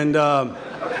 And that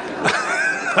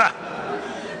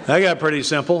got pretty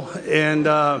simple.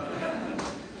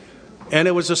 And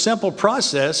it was a simple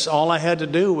process. All I had to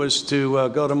do was to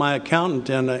go to my accountant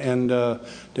and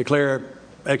declare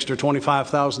extra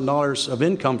 $25,000 of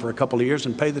income for a couple of years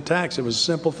and pay the tax. It was a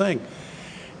simple thing.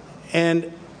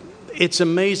 And it's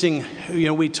amazing, you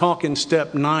know, we talk in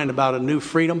step 9 about a new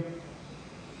freedom.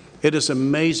 It is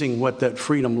amazing what that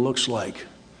freedom looks like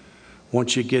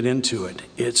once you get into it.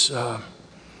 It's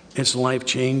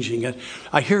life-changing.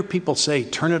 I hear people say,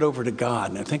 turn it over to God.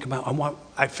 And I think about,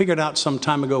 I figured out some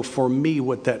time ago for me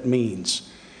what that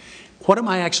means. What am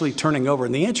I actually turning over?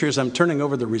 And the answer is I'm turning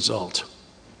over the result.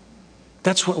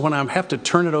 That's when I have to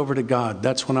turn it over to God.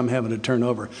 That's when I'm having to turn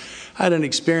over. I had an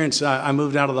experience. I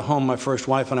moved out of the home my first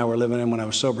wife and I were living in when I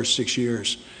was sober 6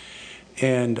 years.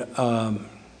 And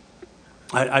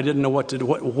I didn't know what to do.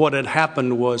 What had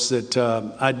happened was that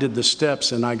I did the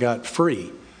steps and I got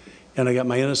free. And I got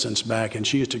my innocence back. And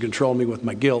she used to control me with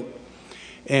my guilt.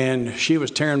 And she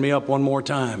was tearing me up one more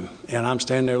time. And I'm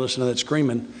standing there listening to that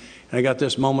screaming. And I got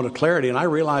this moment of clarity. And I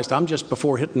realized I'm just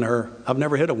before hitting her. I've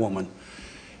never hit a woman.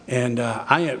 And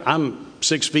I'm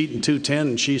 6 feet and 210,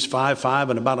 and she's 5'5"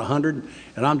 and about 100,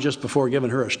 and I'm just before giving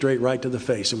her a straight right to the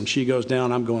face. And when she goes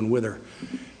down, I'm going with her.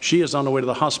 She is on the way to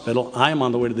the hospital. I am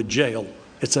on the way to the jail.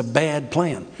 It's a bad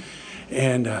plan.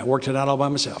 And I worked it out all by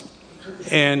myself.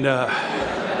 And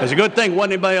it's a good thing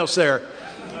wasn't anybody else there.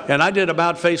 And I did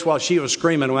about face while she was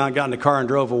screaming when I got in the car and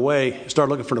drove away,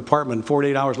 started looking for an apartment.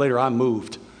 48 hours later, I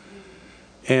moved.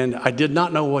 And I did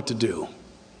not know what to do.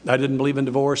 I didn't believe in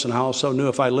divorce, and I also knew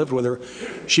if I lived with her,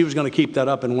 she was going to keep that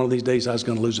up, and one of these days I was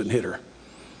going to lose it and hit her.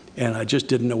 And I just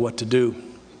didn't know what to do.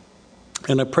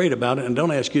 And I prayed about it, and don't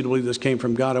ask you to believe this came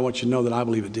from God. I want you to know that I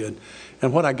believe it did.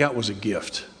 And what I got was a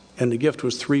gift. And the gift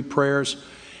was 3 prayers,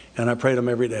 and I prayed them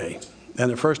every day. And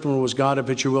the first one was, God,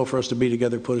 if it's your will for us to be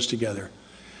together, put us together.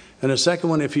 And the second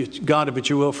one, God, if it's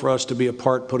your will for us to be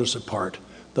apart, put us apart.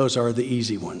 Those are the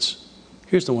easy ones.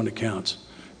 Here's the one that counts.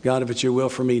 God, if it's your will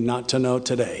for me not to know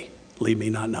today, leave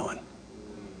me not knowing.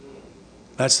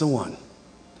 That's the one.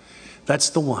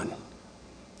 That's the one.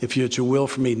 If it's your will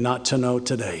for me not to know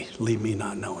today, leave me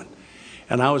not knowing.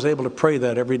 And I was able to pray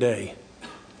that every day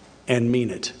and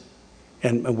mean it.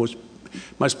 And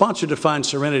my sponsor defined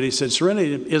serenity. He said,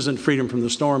 serenity isn't freedom from the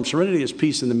storm. Serenity is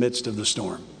peace in the midst of the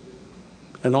storm.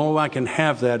 And the only way I can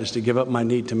have that is to give up my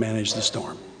need to manage the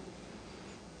storm.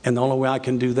 And the only way I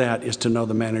can do that is to know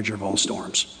the manager of all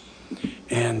storms.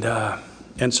 And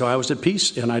so I was at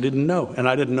peace, and I didn't know. And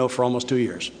I didn't know for almost 2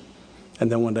 years.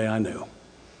 And then one day I knew.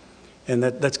 And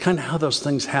that's kind of how those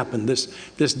things happen. This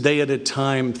day at a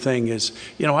time thing is,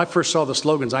 you know, I first saw the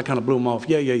slogans, I kind of blew them off.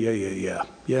 Yeah,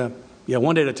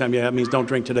 one day at a time. Yeah, it means don't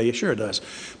drink today. Yeah, sure it does.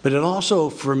 But it also,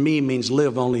 for me, means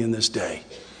live only in this day.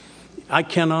 I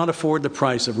cannot afford the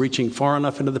price of reaching far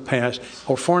enough into the past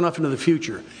or far enough into the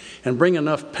future and bring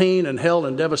enough pain and hell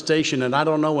and devastation and I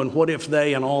don't know and what if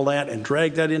they and all that and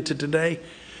drag that into today.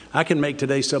 I can make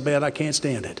today so bad I can't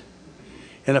stand it.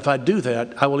 And if I do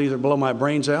that, I will either blow my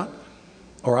brains out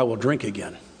or I will drink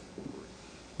again.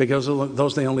 Because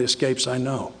those are the only escapes I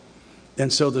know.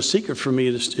 And so the secret for me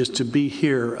is to be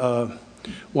here.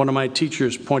 One of my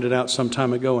teachers pointed out some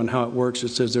time ago and how it works. It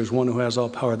says there's one who has all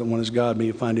power, that one is God. May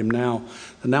you find him now.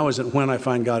 The now isn't when I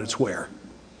find God, it's where.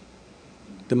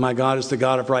 That my God is the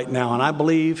God of right now. And I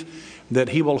believe that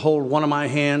he will hold one of my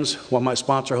hands while my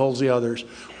sponsor holds the others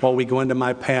while we go into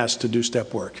my past to do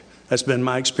step work. That's been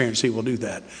my experience. He will do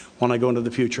that. When I go into the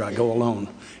future, I go alone.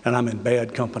 And I'm in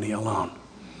bad company alone.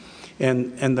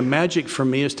 And the magic for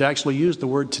me is to actually use the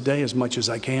word today as much as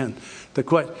I can.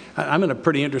 I'm in a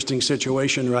pretty interesting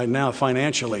situation right now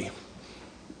financially.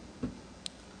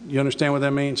 You understand what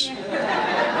that means?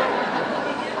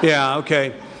 Yeah,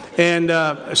 okay. And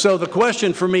so the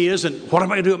question for me isn't, what am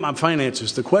I going to do with my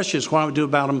finances? The question is, what am I going to do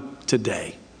about them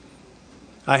today?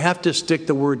 I have to stick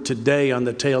the word today on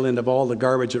the tail end of all the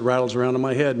garbage that rattles around in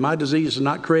my head. My disease is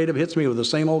not creative. It hits me with the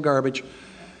same old garbage,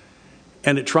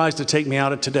 and it tries to take me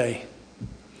out of today.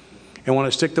 And when I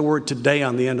stick the word today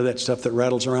on the end of that stuff that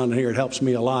rattles around in here, it helps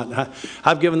me a lot.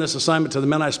 I've given this assignment to the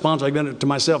men I sponsor. I've given it to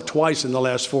myself twice in the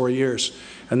last 4 years,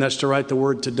 and that's to write the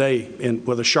word today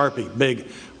with a Sharpie, big.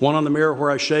 One on the mirror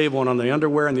where I shave, one on the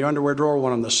underwear in the underwear drawer,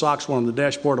 one on the socks, one on the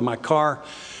dashboard of my car,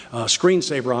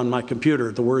 screensaver on my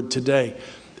computer, the word today,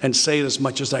 and say it as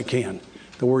much as I can,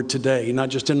 the word today, not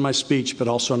just in my speech, but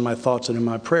also in my thoughts and in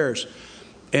my prayers.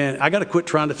 And I got to quit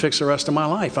trying to fix the rest of my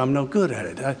life. I'm no good at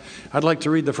it. I'd like to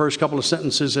read the first couple of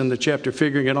sentences in the chapter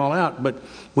figuring it all out, but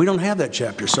we don't have that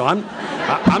chapter, so I'm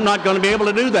not going to be able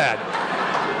to do that.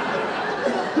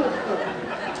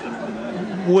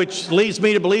 Which leads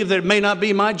me to believe that it may not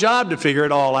be my job to figure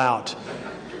it all out,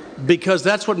 because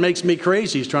that's what makes me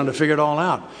crazy, is trying to figure it all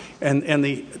out.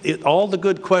 And all the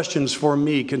good questions for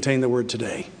me contain the word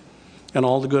today, and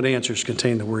all the good answers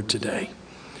contain the word today.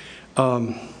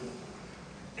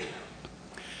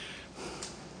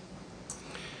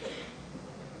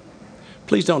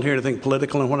 Please don't hear anything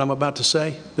political in what I'm about to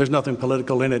say. There's nothing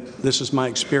political in it. This is my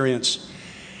experience.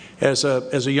 As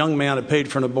a young man, I paid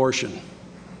for an abortion.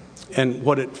 And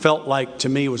what it felt like to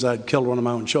me was I'd killed one of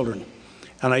my own children.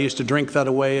 And I used to drink that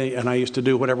away, and I used to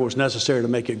do whatever was necessary to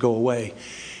make it go away.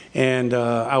 And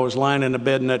I was lying in a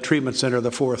bed in that treatment center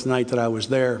the fourth night that I was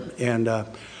there, and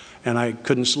I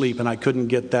couldn't sleep, and I couldn't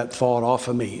get that thought off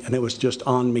of me. And it was just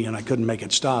on me, and I couldn't make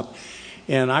it stop.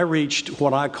 And I reached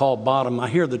what I call bottom. I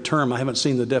hear the term. I haven't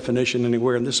seen the definition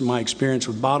anywhere, and this is my experience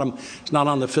with bottom. It's not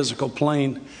on the physical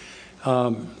plane.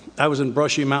 I was in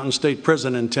Brushy Mountain State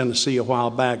Prison in Tennessee a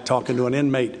while back talking to an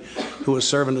inmate who was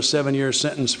serving a 7-year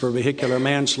sentence for vehicular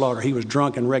manslaughter. He was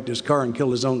drunk and wrecked his car and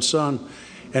killed his own son,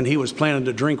 and he was planning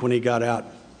to drink when he got out.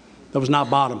 That was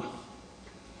not bottom.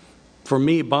 For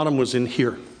me, bottom was in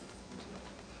here.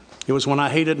 It was when I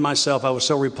hated myself. I was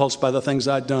so repulsed by the things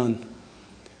I'd done.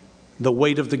 The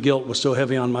weight of the guilt was so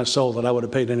heavy on my soul that I would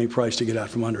have paid any price to get out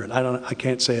from under it. I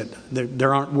can't say it.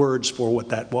 There aren't words for what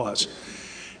that was.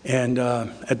 And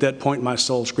at that point, my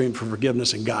soul screamed for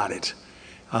forgiveness and got it.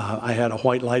 I had a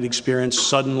white light experience.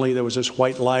 Suddenly, there was this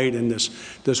white light, and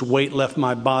this weight left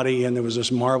my body, and there was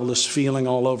this marvelous feeling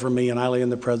all over me, and I lay in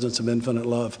the presence of infinite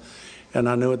love. And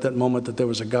I knew at that moment that there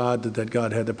was a God, that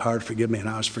God had the power to forgive me, and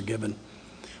I was forgiven.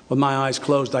 With my eyes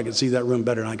closed, I could see that room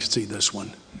better than I could see this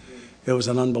one. It was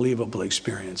an unbelievable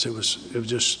experience. It was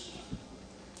just,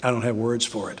 I don't have words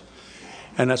for it.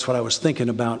 And that's what I was thinking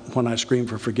about when I screamed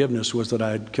for forgiveness, was that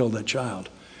I had killed that child.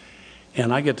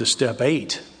 And I get to step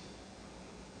 8,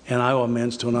 and I owe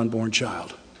amends to an unborn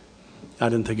child. I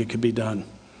didn't think it could be done.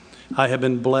 I have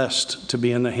been blessed to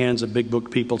be in the hands of big book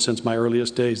people since my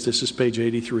earliest days. This is page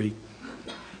 83.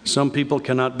 Some people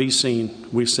cannot be seen.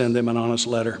 We send them an honest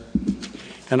letter.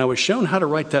 And I was shown how to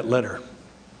write that letter.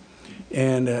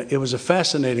 And it was a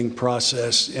fascinating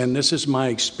process, and this is my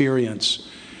experience.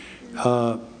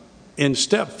 In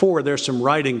step 4, there's some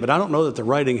writing, but I don't know that the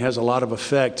writing has a lot of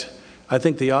effect. I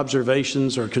think the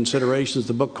observations or considerations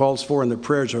the book calls for and the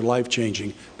prayers are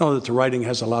life-changing. I know that the writing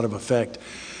has a lot of effect.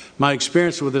 My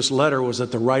experience with this letter was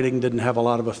that the writing didn't have a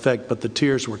lot of effect, but the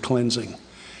tears were cleansing.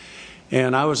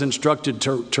 And I was instructed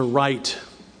to write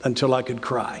until I could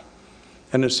cry.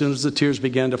 And as soon as the tears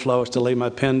began to flow, I was to lay my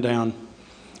pen down.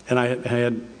 And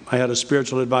I had a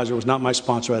spiritual advisor. It was not my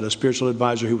sponsor. I had a spiritual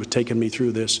advisor who was taking me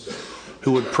through this,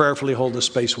 who would prayerfully hold the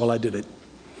space while I did it.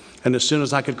 And as soon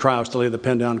as I could cry, I was to lay the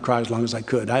pen down and cry as long as I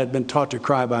could. I had been taught to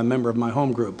cry by a member of my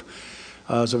home group.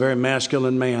 I was a very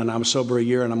masculine man. I was sober a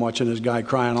year, and I'm watching this guy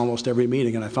crying almost every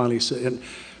meeting. And I finally said,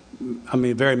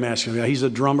 very masculine. He's a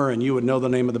drummer, and you would know the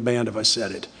name of the band if I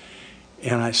said it.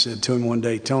 And I said to him one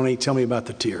day, Tony, tell me about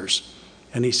the tears.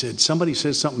 And he said, somebody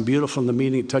says something beautiful in the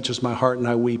meeting, it touches my heart, and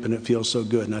I weep, and it feels so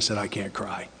good. And I said, I can't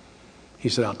cry. He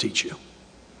said, I'll teach you.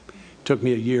 It took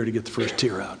me a year to get the first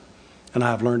tear out, and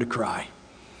I've learned to cry,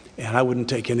 and I wouldn't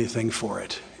take anything for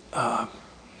it.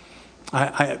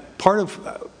 Part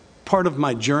of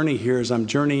my journey here is I'm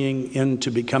journeying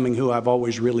into becoming who I've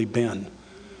always really been,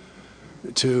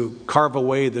 to carve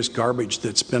away this garbage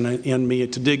that's been in me,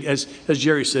 to dig, as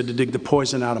Jerry said, to dig the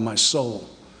poison out of my soul,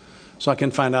 so I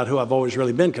can find out who I've always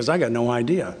really been, because I got no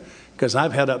idea. Because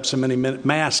I've had up so many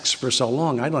masks for so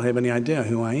long, I don't have any idea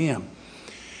who I am.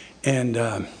 And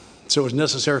so it was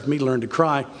necessary for me to learn to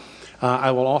cry. I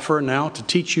will offer now to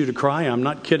teach you to cry. I'm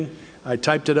not kidding. I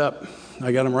typed it up.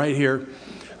 I got them right here.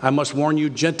 I must warn you,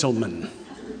 gentlemen,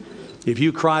 If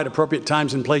you cry at appropriate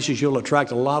times and places, you'll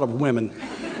attract a lot of women.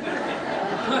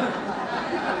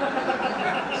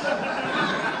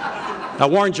 I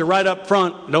warned you right up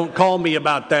front, don't call me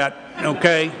about that,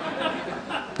 okay?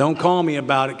 Don't call me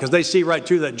about it, because they see right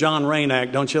through that John Rain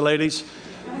act, don't you, ladies?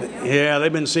 Yeah,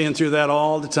 they've been seeing through that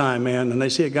all the time, man. And they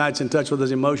see a guy that's in touch with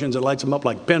his emotions, it lights them up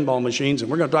like pinball machines, and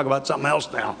we're going to talk about something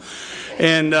else now.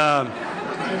 And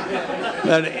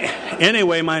but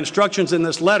anyway, my instructions in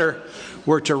this letter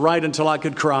were to write until I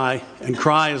could cry, and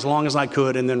cry as long as I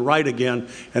could, and then write again.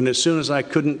 And as soon as I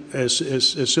couldn't, as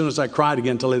soon as I cried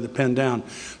again, to lay the pen down.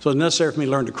 So it was necessary for me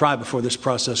to learn to cry before this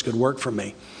process could work for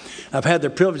me. I've had the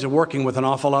privilege of working with an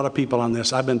awful lot of people on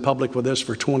this. I've been public with this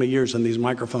for 20 years in these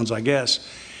microphones, I guess.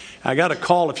 I got a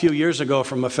call a few years ago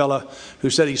from a fella who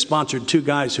said he sponsored 2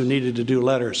 guys who needed to do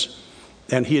letters.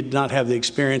 And he did not have the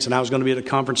experience, and I was going to be at a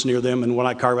conference near them, and when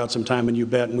I carve out some time, and you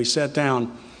bet. And we sat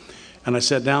down, and I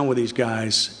sat down with these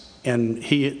guys, and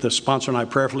the sponsor and I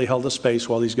prayerfully held the space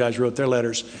while these guys wrote their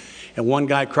letters. And one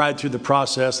guy cried through the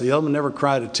process. The other one never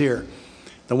cried a tear.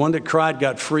 The one that cried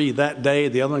got free that day.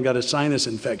 The other one got a sinus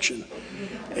infection.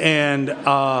 And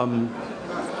I'm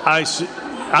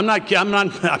not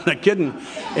kidding.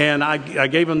 And I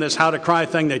gave them this how to cry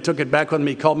thing. They took it back with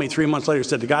me, called me 3 months later,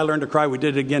 said, the guy learned to cry. We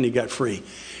did it again. He got free.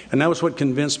 And that was what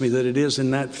convinced me that it is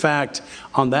in that fact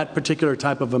on that particular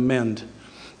type of amend.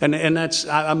 And that's,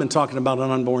 I've been talking about an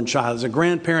unborn child. As a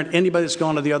grandparent, anybody that's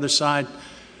gone to the other side,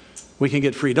 we can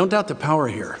get free. Don't doubt the power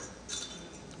here.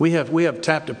 We have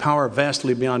tapped a power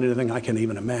vastly beyond anything I can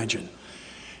even imagine.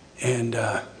 And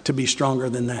to be stronger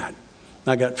than that.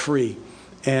 I got free.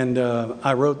 And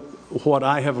I wrote what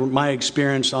I have, my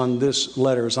experience on this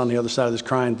letter is on the other side of this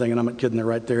crying thing, and I'm not kidding, they're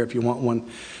right there. If you want one,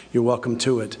 you're welcome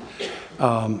to it.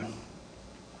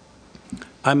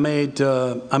 I made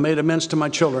amends to my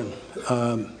children.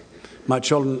 My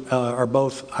children are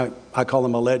both, I call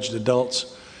them alleged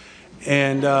adults.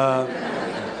 And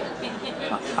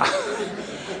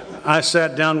I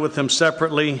sat down with them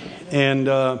separately and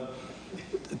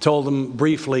told them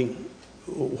briefly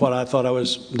what I thought I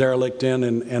was derelict in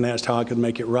and asked how I could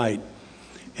make it right.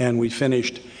 And we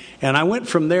finished. And I went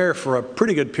from there for a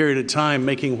pretty good period of time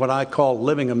making what I call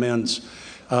living amends.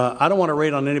 I don't want to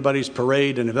raid on anybody's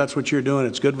parade, and if that's what you're doing,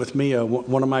 it's good with me.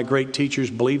 One of my great teachers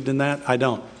believed in that. I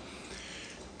don't.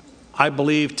 I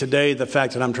believe today the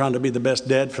fact that I'm trying to be the best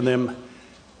dad for them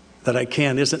that I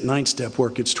can isn't 9-step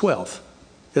work, it's 12.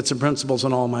 It's the principles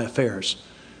in all my affairs.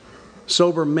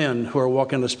 Sober men who are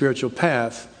walking the spiritual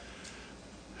path,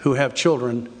 who have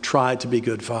children, try to be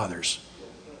good fathers.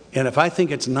 And if I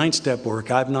think it's 9-step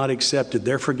work, I've not accepted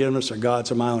their forgiveness or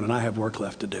God's or my own, and I have work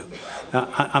left to do. Now,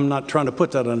 I'm not trying to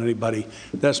put that on anybody.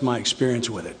 That's my experience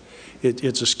with it.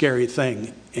 It's a scary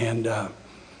thing, and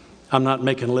I'm not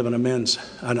making living amends.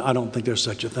 I don't think there's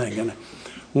such a thing. And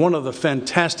one of the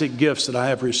fantastic gifts that I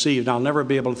have received, I'll never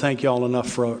be able to thank you all enough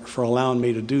for allowing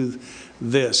me to do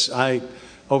this.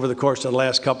 Over the course of the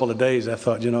last couple of days, I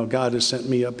thought, God has sent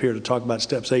me up here to talk about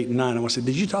steps 8 and 9. I want to say,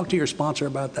 did you talk to your sponsor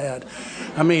about that?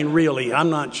 I mean, really, I'm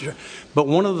not sure. But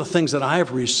one of the things that I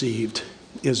have received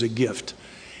is a gift.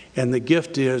 And the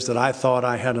gift is that I thought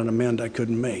I had an amend I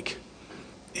couldn't make.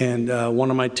 And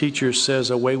one of my teachers says,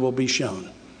 a way will be shown.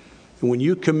 And when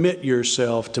you commit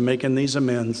yourself to making these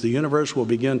amends, the universe will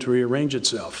begin to rearrange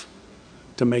itself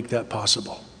to make that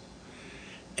possible.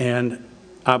 And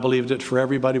I believed it for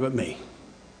everybody but me.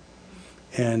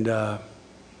 And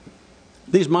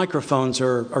these microphones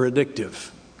are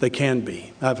addictive. They can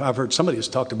be. I've heard somebody has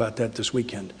talked about that this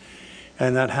weekend.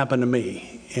 And that happened to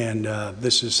me. And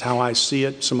this is how I see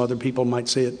it. Some other people might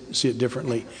see it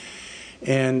differently.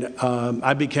 And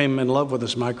I became in love with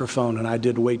this microphone, and I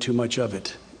did way too much of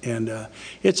it. And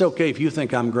it's okay if you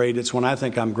think I'm great. It's when I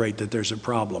think I'm great that there's a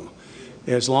problem.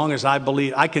 As long as I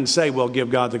believe, I can say, well, give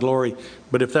God the glory.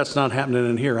 But if that's not happening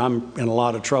in here, I'm in a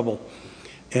lot of trouble.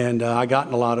 And I got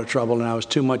in a lot of trouble, and I was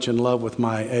too much in love with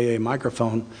my AA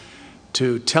microphone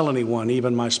to tell anyone,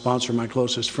 even my sponsor, my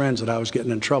closest friends, that I was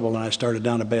getting in trouble, and I started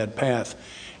down a bad path.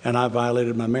 And I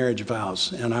violated my marriage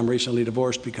vows, and I'm recently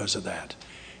divorced because of that.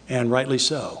 And rightly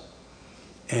so.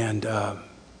 And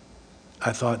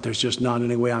I thought there's just not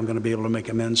any way I'm going to be able to make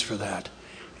amends for that.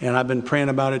 And I've been praying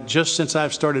about it just since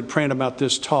I've started praying about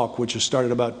this talk, which has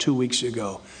started about 2 weeks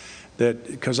ago.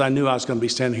 Because I knew I was going to be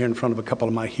standing here in front of a couple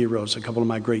of my heroes, a couple of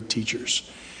my great teachers,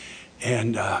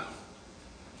 and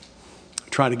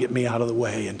trying to get me out of the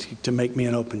way and to make me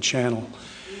an open channel.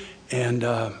 And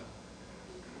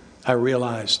I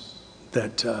realized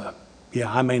that,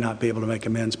 I may not be able to make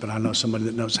amends, but I know somebody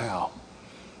that knows how.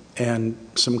 and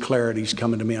some clarity's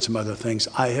coming to me on some other things.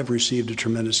 I have received a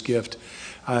tremendous gift.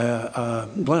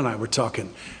 Glenn and I were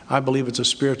talking. I believe it's a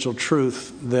spiritual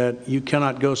truth that you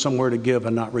cannot go somewhere to give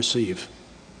and not receive.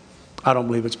 I don't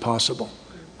believe it's possible.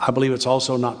 I believe it's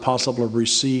also not possible to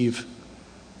receive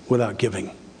without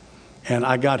giving. And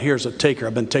I got here as a taker.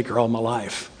 I've been a taker all my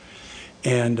life.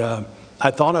 And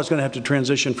I thought I was going to have to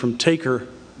transition from taker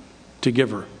to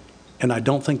giver. And I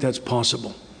don't think that's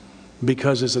possible.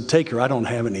 Because as a taker, I don't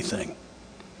have anything.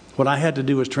 What I had to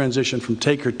do was transition from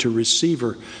taker to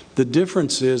receiver. The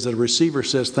difference is that a receiver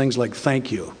says things like,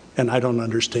 thank you, and I don't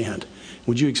understand.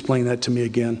 Would you explain that to me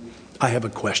again? I have a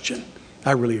question.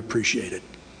 I really appreciate it.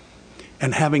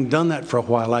 And having done that for a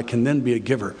while, I can then be a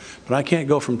giver. But I can't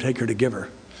go from taker to giver.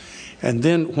 And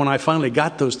then when I finally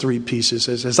got those three pieces,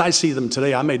 as I see them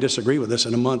today, I may disagree with this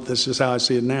in a month. This is how I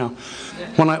see it now.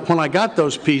 When I got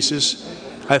those pieces,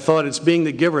 I thought it's being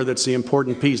the giver that's the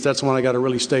important piece. That's the one I got to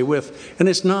really stay with. And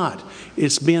it's not.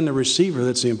 It's being the receiver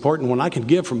that's the important one. I can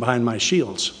give from behind my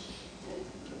shields.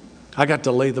 I got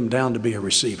to lay them down to be a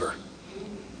receiver.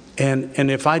 And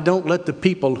if I don't let the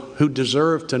people who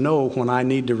deserve to know when I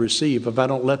need to receive, if I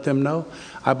don't let them know,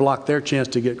 I block their chance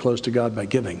to get close to God by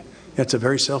giving. It's a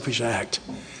very selfish act.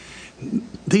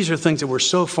 These are things that were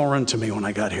so foreign to me when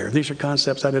I got here. These are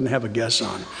concepts I didn't have a guess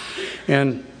on.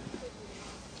 And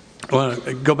well,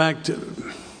 go back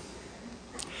to,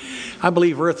 I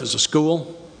believe Earth is a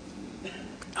school.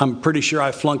 I'm pretty sure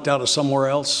I flunked out of somewhere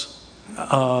else.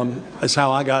 That's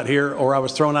how I got here, or I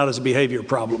was thrown out as a behavior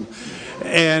problem.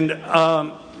 And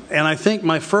I think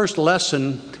my first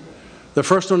lesson, the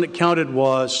first one that counted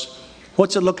was,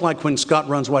 what's it look like when Scott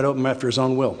runs wide open after his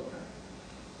own will?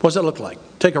 What's that look like?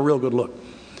 Take a real good look.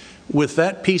 With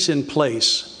that piece in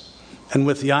place, and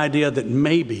with the idea that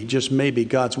maybe, just maybe,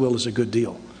 God's will is a good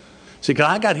deal. See,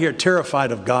 I got here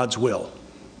terrified of God's will.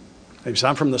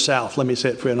 I'm from the South. Let me say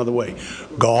it for you another way.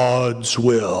 God's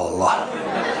will.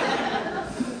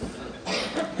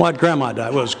 Why'd Grandma die?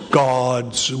 It was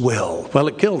God's will. Well,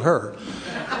 it killed her.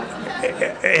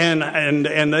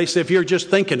 And they say, if you're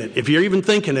just thinking it, if you're even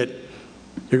thinking it,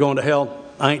 you're going to hell.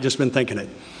 I ain't just been thinking it.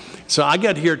 So I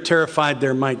got here terrified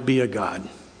there might be a God.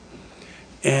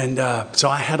 And so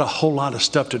I had a whole lot of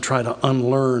stuff to try to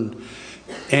unlearn.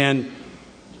 And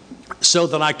so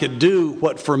that I could do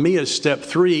what for me is step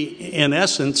 3. In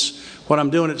essence, what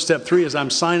I'm doing at step 3 is I'm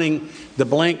signing the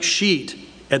blank sheet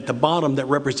at the bottom that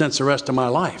represents the rest of my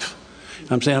life.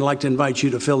 I'm saying, I'd like to invite you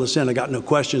to fill this in. I got no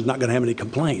questions, not going to have any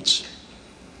complaints.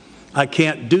 I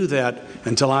can't do that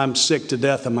until I'm sick to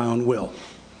death of my own will.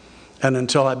 And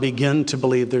until I begin to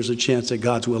believe there's a chance that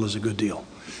God's will is a good deal.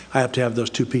 I have to have those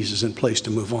two pieces in place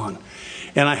to move on.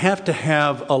 And I have to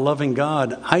have a loving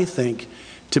God, I think,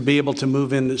 to be able to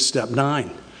move into step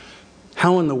 9.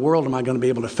 How in the world am I going to be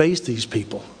able to face these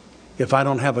people if I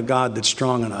don't have a God that's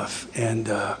strong enough? And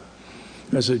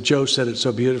as Joe said it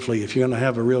so beautifully, if you're going to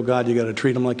have a real God, you got to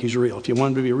treat him like he's real. If you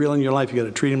want him to be real in your life, you got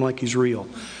to treat him like he's real.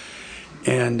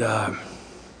 And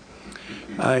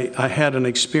I had an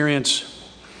experience.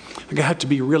 I have to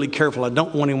be really careful. I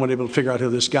don't want anyone to be able to figure out who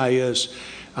this guy is.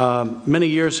 Many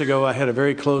years ago, I had a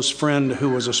very close friend who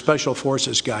was a special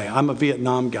forces guy. I'm a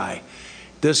Vietnam guy.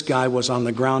 This guy was on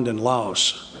the ground in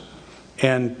Laos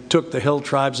and took the hill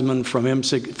tribesmen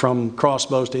from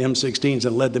crossbows to M16s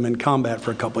and led them in combat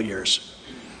for a couple years.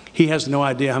 He has no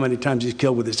idea how many times he's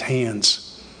killed with his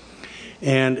hands.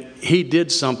 And he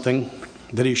did something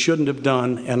that he shouldn't have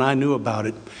done, and I knew about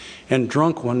it. And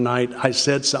drunk one night, I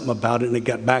said something about it, and it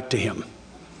got back to him.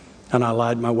 And I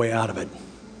lied my way out of it.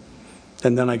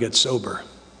 And then I get sober,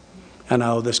 and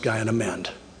I owe this guy an amend.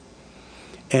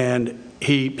 And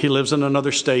he lives in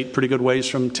another state, pretty good ways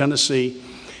from Tennessee,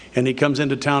 and he comes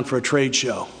into town for a trade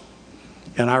show.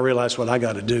 And I realize what I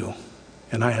got to do,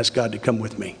 and I ask God to come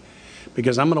with me.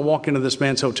 Because I'm going to walk into this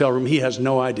man's hotel room. He has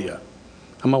no idea.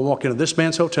 I'm going to walk into this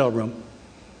man's hotel room,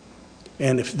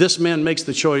 and if this man makes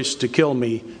the choice to kill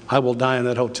me, I will die in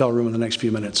that hotel room in the next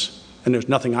few minutes. And there's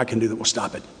nothing I can do that will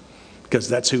stop it, because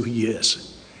that's who he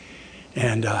is.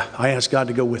 And I ask God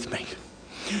to go with me.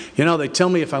 You know, they tell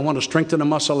me if I want to strengthen a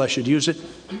muscle, I should use it.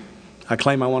 I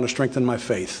claim I want to strengthen my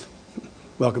faith.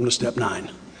 Welcome to step 9.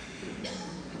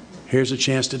 Here's a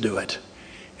chance to do it.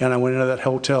 And I went into that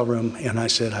hotel room and I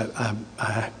said,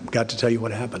 I got to tell you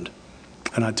what happened.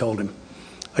 And I told him.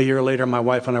 A year later, my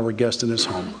wife and I were guests in his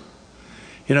home.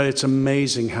 You know, it's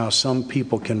amazing how some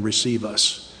people can receive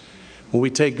us. When we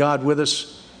take God with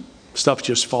us, stuff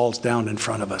just falls down in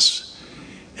front of us.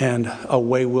 And a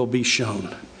way will be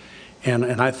shown.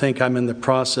 And I think I'm in the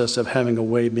process of having a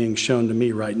way being shown to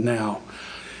me right now.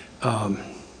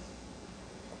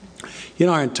 You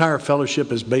know, our entire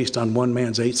fellowship is based on one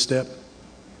man's 8th step.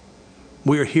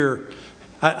 We're here.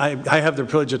 I have the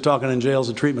privilege of talking in jails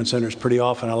and treatment centers pretty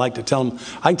often. I like to tell them,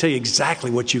 I can tell you exactly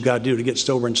what you got to do to get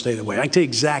sober and stay that way. I can tell you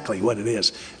exactly what it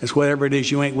is. It's whatever it is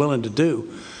you ain't willing to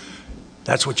do.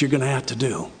 That's what you're going to have to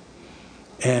do.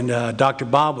 And Dr.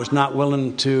 Bob was not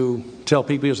willing to tell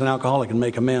people he was an alcoholic and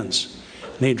make amends.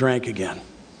 And he drank again.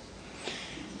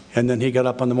 And then he got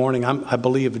up in the morning, I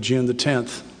believe, of June the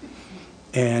 10th,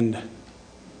 and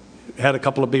had a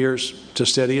couple of beers to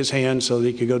steady his hand so that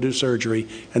he could go do surgery,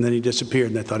 and then he disappeared,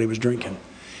 and they thought he was drinking.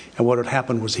 And what had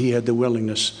happened was he had the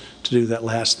willingness to do that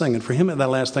last thing. And for him, that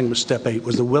last thing was step 8,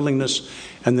 was the willingness,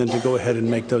 and then to go ahead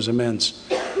and make those amends.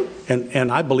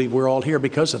 And I believe we're all here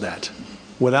because of that.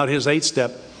 Without his 8th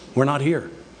step, we're not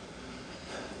here.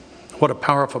 What a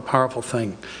powerful, powerful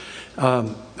thing.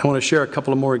 I want to share a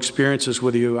couple of more experiences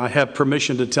with you. I have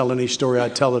permission to tell any story I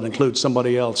tell that includes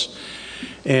somebody else.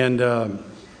 And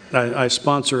I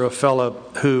sponsor a fella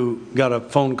who got a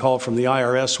phone call from the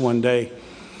IRS one day,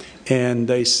 and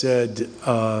they said, it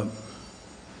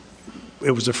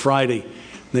was a Friday,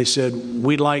 they said,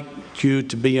 we'd like you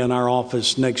to be in our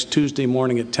office next Tuesday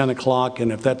morning at 10 o'clock,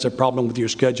 and if that's a problem with your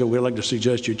schedule, we'd like to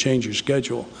suggest you change your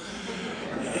schedule.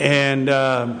 And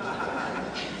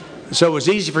so it was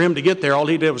easy for him to get there. All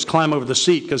he did was climb over the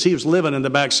seat because he was living in the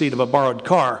back seat of a borrowed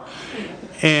car.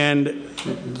 And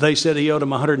they said he owed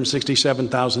him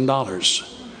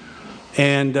 $167,000.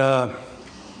 And I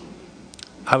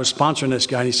was sponsoring this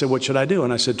guy, and he said, what should I do?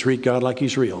 And I said, treat God like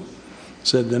he's real. I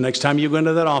said, the next time you go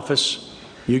into that office,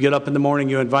 you get up in the morning,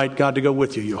 you invite God to go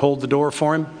with you. You hold the door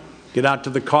for him, get out to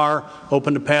the car,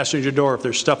 open the passenger door. If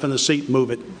there's stuff in the seat,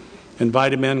 move it.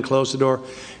 Invite him in, close the door.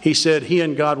 He said he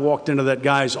and God walked into that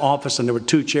guy's office, and there were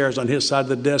 2 chairs on his side of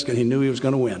the desk, and he knew he was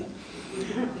going to win.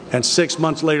 And 6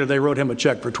 months later, they wrote him a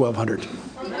check for $1,200.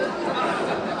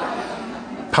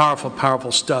 Powerful,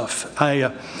 powerful stuff.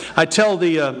 I tell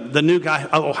the new guy,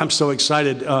 oh, I'm so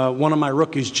excited. One of my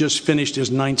rookies just finished his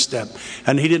 9th step,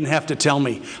 and he didn't have to tell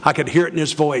me. I could hear it in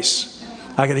his voice.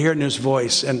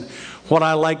 And what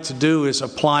I like to do is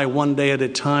apply one day at a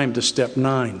time to step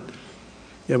 9.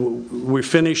 We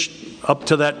finished up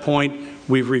to that point.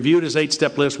 We've reviewed his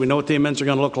 8-step list. We know what the amends are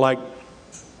going to look like.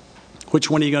 Which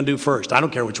one are you going to do first? I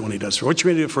don't care which one he does first. Which are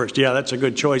you going to do first? Yeah, that's a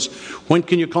good choice. When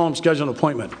can you call him, schedule an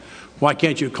appointment? Why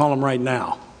can't you call him right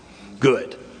now?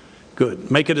 Good.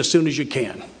 Make it as soon as you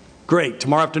can. Great.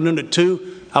 Tomorrow afternoon at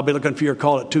 2, I'll be looking for your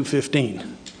call at 2:15.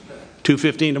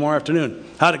 2:15 tomorrow afternoon.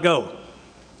 How'd it go?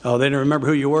 Oh, they didn't remember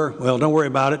who you were? Well, don't worry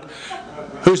about it.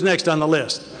 Who's next on the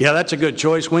list? Yeah, that's a good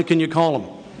choice. When can you call him?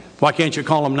 Why can't you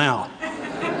call him now?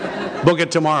 Book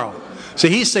it tomorrow. See,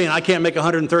 he's saying I can't make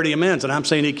 130 amends, and I'm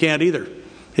saying he can't either.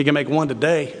 He can make 1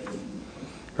 today,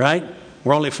 right?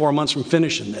 We're only 4 months from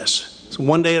finishing this. So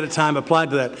one day at a time applied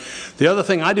to that. The other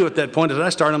thing I do at that point is I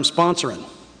start them sponsoring.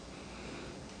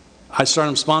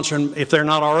 If they're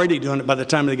not already doing it by the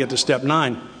time they get to step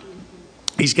 9.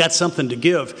 He's got something to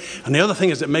give. And the other thing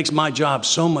is it makes my job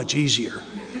so much easier.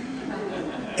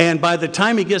 And by the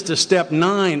time he gets to step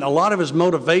 9, a lot of his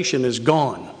motivation is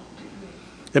gone.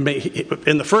 In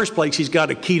the first place, he's got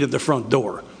a key to the front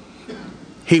door.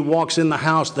 He walks in the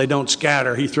house, they don't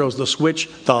scatter. He throws the switch,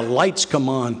 the lights come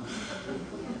on.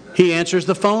 He answers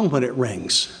the phone when it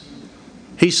rings.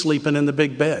 He's sleeping in the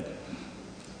big bed.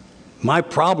 My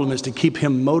problem is to keep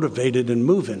him motivated and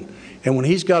moving. And when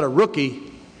he's got a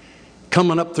rookie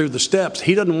coming up through the steps,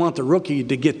 he doesn't want the rookie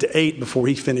to get to 8 before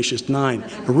he finishes 9.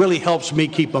 It really helps me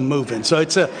keep him moving. So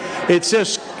it's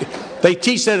just, they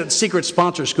teach that at Secret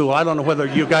Sponsor School. I don't know whether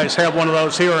you guys have one of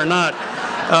those here or not.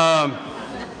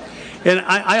 And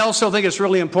I also think it's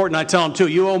really important. I tell them too,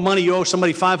 you owe money, you owe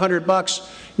somebody $500,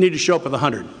 you need to show up with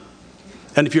 100.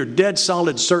 And if you're dead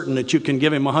solid certain that you can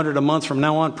give him 100 a month from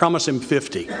now on, promise him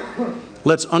 50.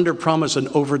 Let's under-promise and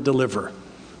over-deliver.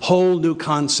 Whole new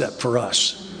concept for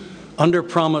us.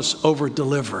 Under-promise,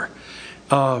 over-deliver.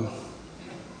 I'm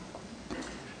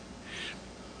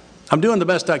doing the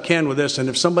best I can with this, and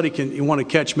if somebody you want to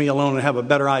catch me alone and have a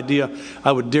better idea,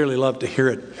 I would dearly love to hear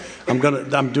it. I'm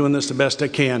doing this the best I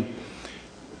can.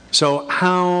 So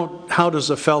how does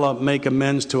a fella make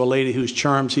amends to a lady whose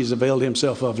charms he's availed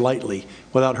himself of lightly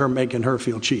without her making her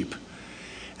feel cheap?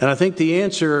 And I think the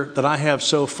answer that I have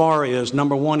so far is,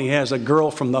 number one, he has a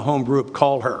girl from the home group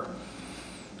call her.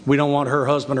 We don't want her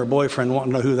husband or boyfriend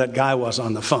wanting to know who that guy was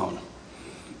on the phone.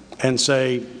 And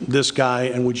say, this guy,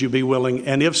 and would you be willing?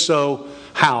 And if so,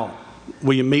 how?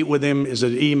 Will you meet with him? Is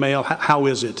it email? How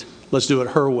is it? Let's do it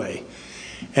her way.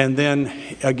 And then,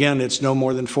 again, it's no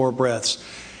more than 4 breaths.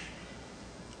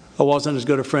 I wasn't as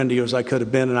good a friend to you as I could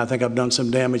have been, and I think I've done some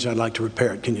damage. I'd like to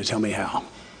repair it. Can you tell me how?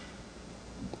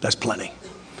 that's plenty.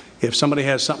 If somebody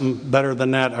has something better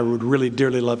than that, I would really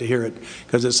dearly love to hear it,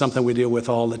 because it's something we deal with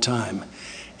all the time.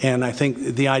 And I think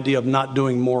the idea of not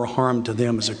doing more harm to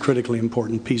them is a critically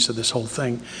important piece of this whole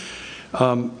thing.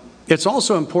 It's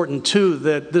also important, too,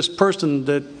 that this person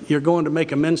that you're going to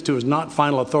make amends to is not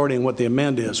final authority in what the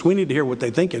amend is. We need to hear what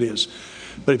they think it is.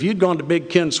 But if you'd gone to Big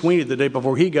Ken Sweeney the day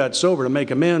before he got sober to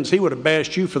make amends, he would have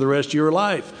bashed you for the rest of your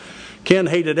life. Ken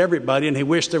hated everybody, and he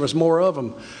wished there was more of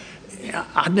them.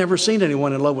 I'd never seen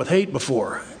anyone in love with hate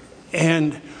before.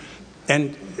 And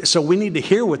so we need to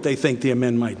hear what they think the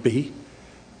amend might be.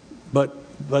 But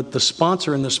the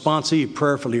sponsor and the sponsee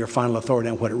prayerfully are final authority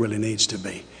on what it really needs to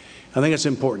be. I think it's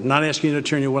important. Not asking you to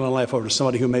turn your will and life over to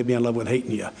somebody who may be in love with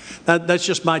hating you. That's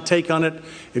just my take on it.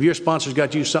 If your sponsor's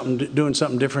got you doing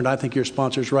something different, I think your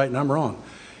sponsor's right and I'm wrong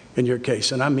in your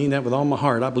case. And I mean that with all my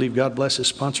heart. I believe God blesses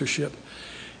sponsorship.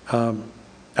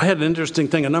 I had an interesting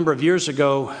thing a number of years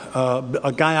ago.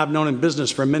 A guy I've known in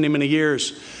business for many, many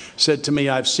years said to me,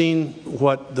 I've seen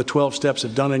what the 12 steps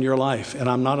have done in your life, and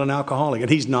I'm not an alcoholic. And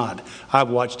he's not. I've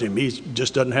watched him. He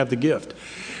just doesn't have the gift.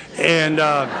 And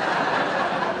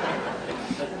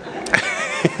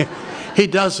he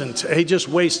doesn't. He just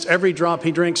wastes every drop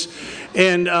he drinks.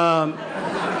 And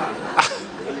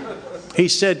he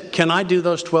said, can I do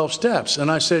those 12 steps? And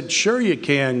I said, sure you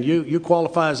can. You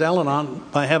qualify as Al-Anon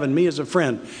by having me as a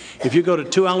friend. If you go to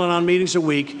 2 Al-Anon meetings a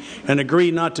week and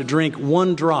agree not to drink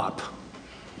 1 drop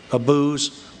of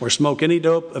booze or smoke any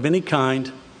dope of any kind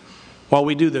while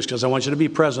we do this, because I want you to be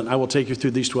present, I will take you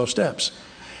through these 12 steps.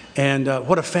 And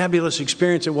what a fabulous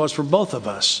experience it was for both of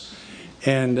us.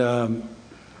 And a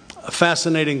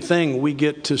fascinating thing, we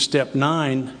get to step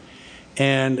 9,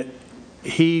 and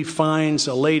he finds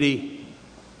a lady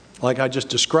like I just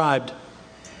described,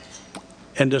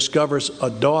 and discovers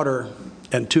a daughter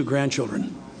and 2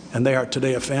 grandchildren. And they are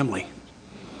today a family.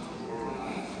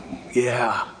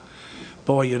 Yeah.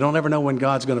 Boy, you don't ever know when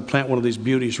God's going to plant one of these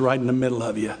beauties right in the middle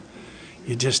of you.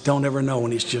 You just don't ever know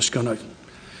when he's just going to...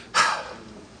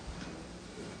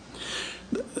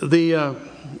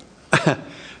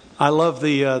 I love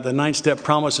the 9-step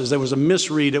promises. There was a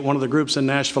misread at one of the groups in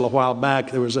Nashville a while back.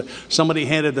 There was somebody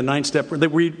handed the 9-step.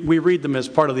 We read them as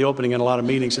part of the opening in a lot of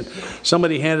meetings. And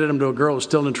somebody handed them to a girl who was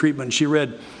still in treatment. And she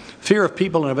read, "Fear of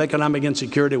people and of economic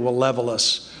insecurity will level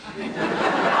us."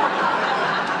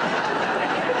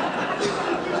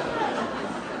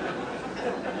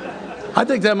 I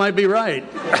think that might be right.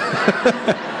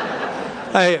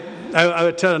 I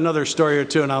would tell another story or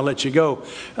two, and I'll let you go.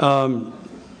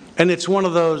 And it's one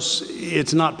of those,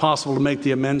 it's not possible to make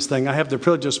the amends thing. I have the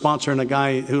privilege of sponsoring a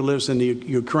guy who lives in the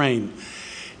Ukraine.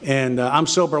 And I'm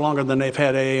sober longer than they've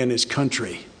had AA in his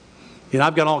country. You know,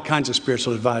 I've got all kinds of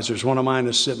spiritual advisors. One of mine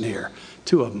is sitting here.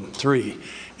 2 of them, 3.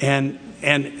 And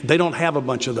they don't have a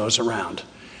bunch of those around.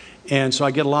 And so I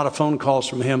get a lot of phone calls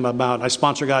from him about, I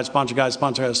sponsor guys, sponsor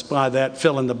that,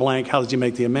 fill in the blank, how does he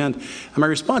make the amend? And my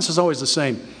response is always the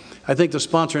same. I think the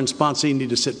sponsor and sponsee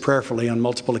need to sit prayerfully on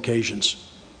multiple occasions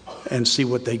and see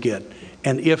what they get.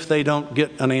 And if they don't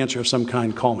get an answer of some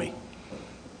kind, call me.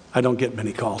 I don't get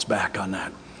many calls back on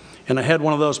that. And I had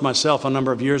one of those myself a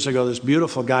number of years ago. This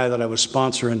beautiful guy that I was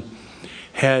sponsoring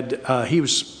he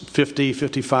was 50,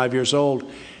 55 years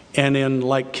old. And in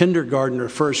like kindergarten or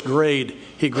first grade,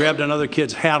 he grabbed another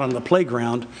kid's hat on the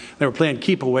playground. They were playing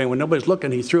keep away. When nobody's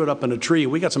looking, he threw it up in a tree.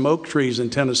 We got some oak trees in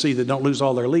Tennessee that don't lose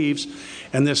all their leaves.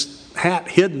 And this hat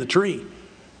hid in the tree.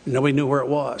 Nobody knew where it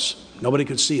was. Nobody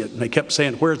could see it. And they kept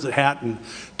saying, where's the hat? And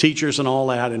teachers and all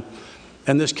that.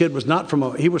 And this kid was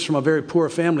he was from a very poor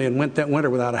family and went that winter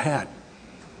without a hat.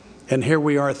 And here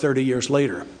we are 30 years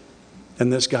later.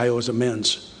 And this guy owes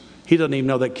amends. He doesn't even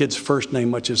know that kid's first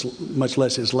name, much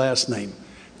less his last name.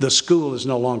 The school is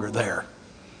no longer there.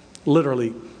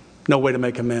 Literally, no way to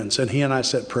make amends. And he and I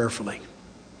sat prayerfully.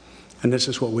 And this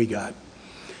is what we got.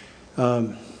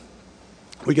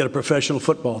 We got a professional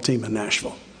football team in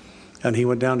Nashville. And he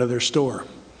went down to their store.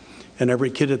 And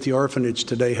every kid at the orphanage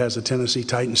today has a Tennessee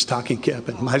Titans stocking cap.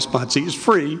 And my sponsee is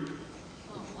free.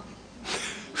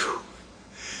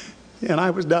 And I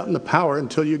was doubting the power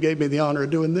until you gave me the honor of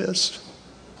doing this.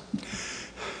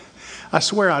 I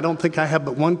swear I don't think I have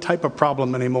but one type of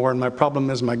problem anymore. And my problem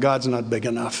is my God's not big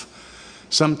enough.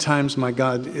 Sometimes my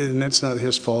God, and it's not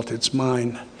his fault, it's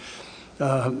mine.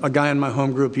 A guy in my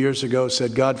home group years ago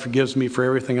said, God forgives me for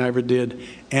everything I ever did,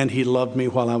 and he loved me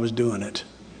while I was doing it.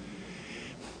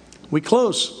 We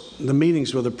close the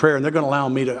meetings with a prayer, and they're going to allow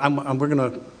me to, we're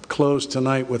going to close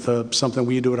tonight with something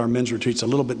we do at our men's retreats, a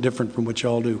little bit different from what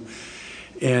y'all do.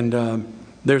 And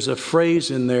there's a phrase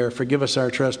in there, forgive us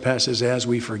our trespasses as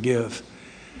we forgive.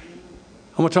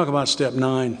 I'm going to talk about step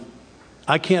 9.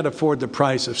 I can't afford the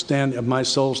price of my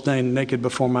soul standing naked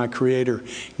before my Creator,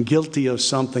 guilty of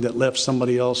something that left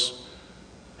somebody else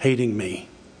hating me,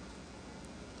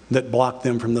 that blocked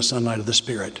them from the sunlight of the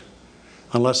Spirit.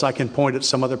 Unless I can point at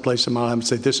some other place in my life and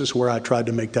say, this is where I tried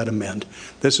to make that amend.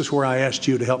 This is where I asked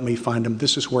you to help me find them.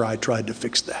 This is where I tried to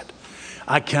fix that.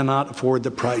 I cannot afford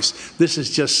the price. This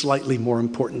is just slightly more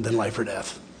important than life or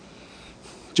death.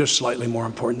 Just slightly more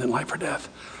important than life or death.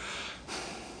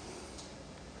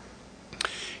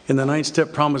 In the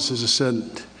 9-step promises, it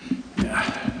said,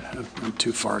 I'm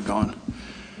too far gone.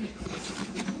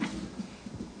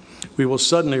 We will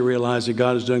suddenly realize that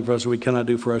God is doing for us what we cannot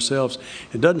do for ourselves.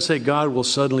 It doesn't say God will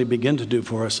suddenly begin to do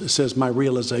for us. It says my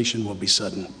realization will be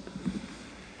sudden.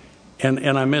 And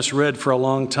I misread for a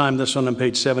long time this one on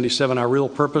page 77. Our real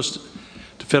purpose,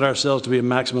 to fit ourselves to be of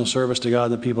maximum service to God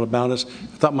and the people about us.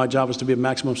 I thought my job was to be of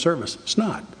maximum service. It's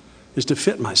not. It's to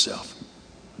fit myself.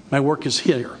 My work is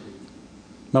here.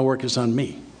 My work is on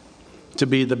me. To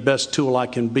be the best tool I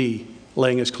can be,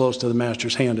 laying as close to the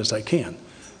Master's hand as I can,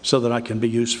 so that I can be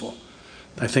useful.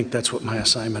 I think that's what my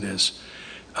assignment is.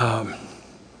 Don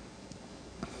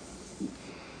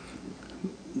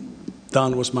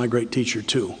was my great teacher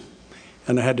too.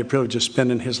 And I had the privilege of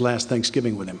spending his last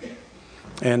Thanksgiving with him.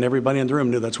 And everybody in the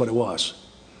room knew that's what it was.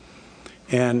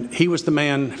 And he was the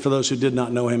man, for those who did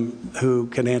not know him, who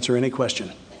can answer any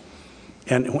question.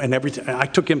 And I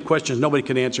took him questions nobody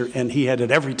could answer, and he had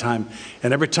it every time.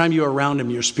 And every time you were around him,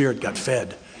 your spirit got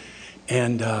fed.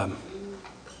 And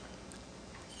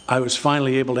I was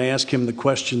finally able to ask him the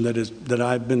question that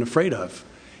I've been afraid of.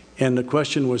 And the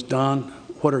question was, Don,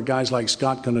 what are guys like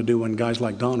Scott going to do when guys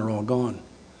like Don are all gone?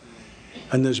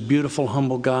 And this beautiful,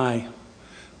 humble guy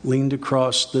leaned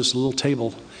across this little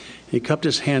table. He cupped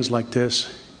his hands like this,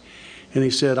 and he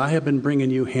said, I have been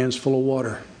bringing you hands full of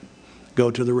water.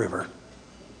 Go to the river.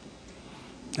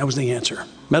 That was the answer.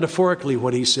 Metaphorically,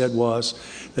 what he said was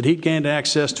that he'd gained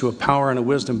access to a power and a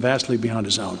wisdom vastly beyond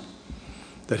his own,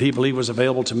 that he believed was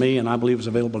available to me, and I believe was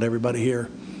available to everybody here.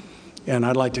 And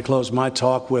I'd like to close my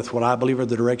talk with what I believe are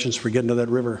the directions for getting to that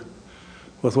river,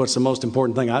 with what's the most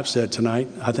important thing I've said tonight.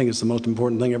 I think it's the most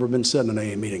important thing ever been said in an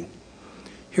AA meeting.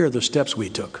 Here are the steps we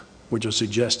took, which are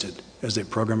suggested as a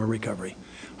program of recovery.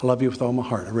 I love you with all my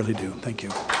heart. I really do. Thank you.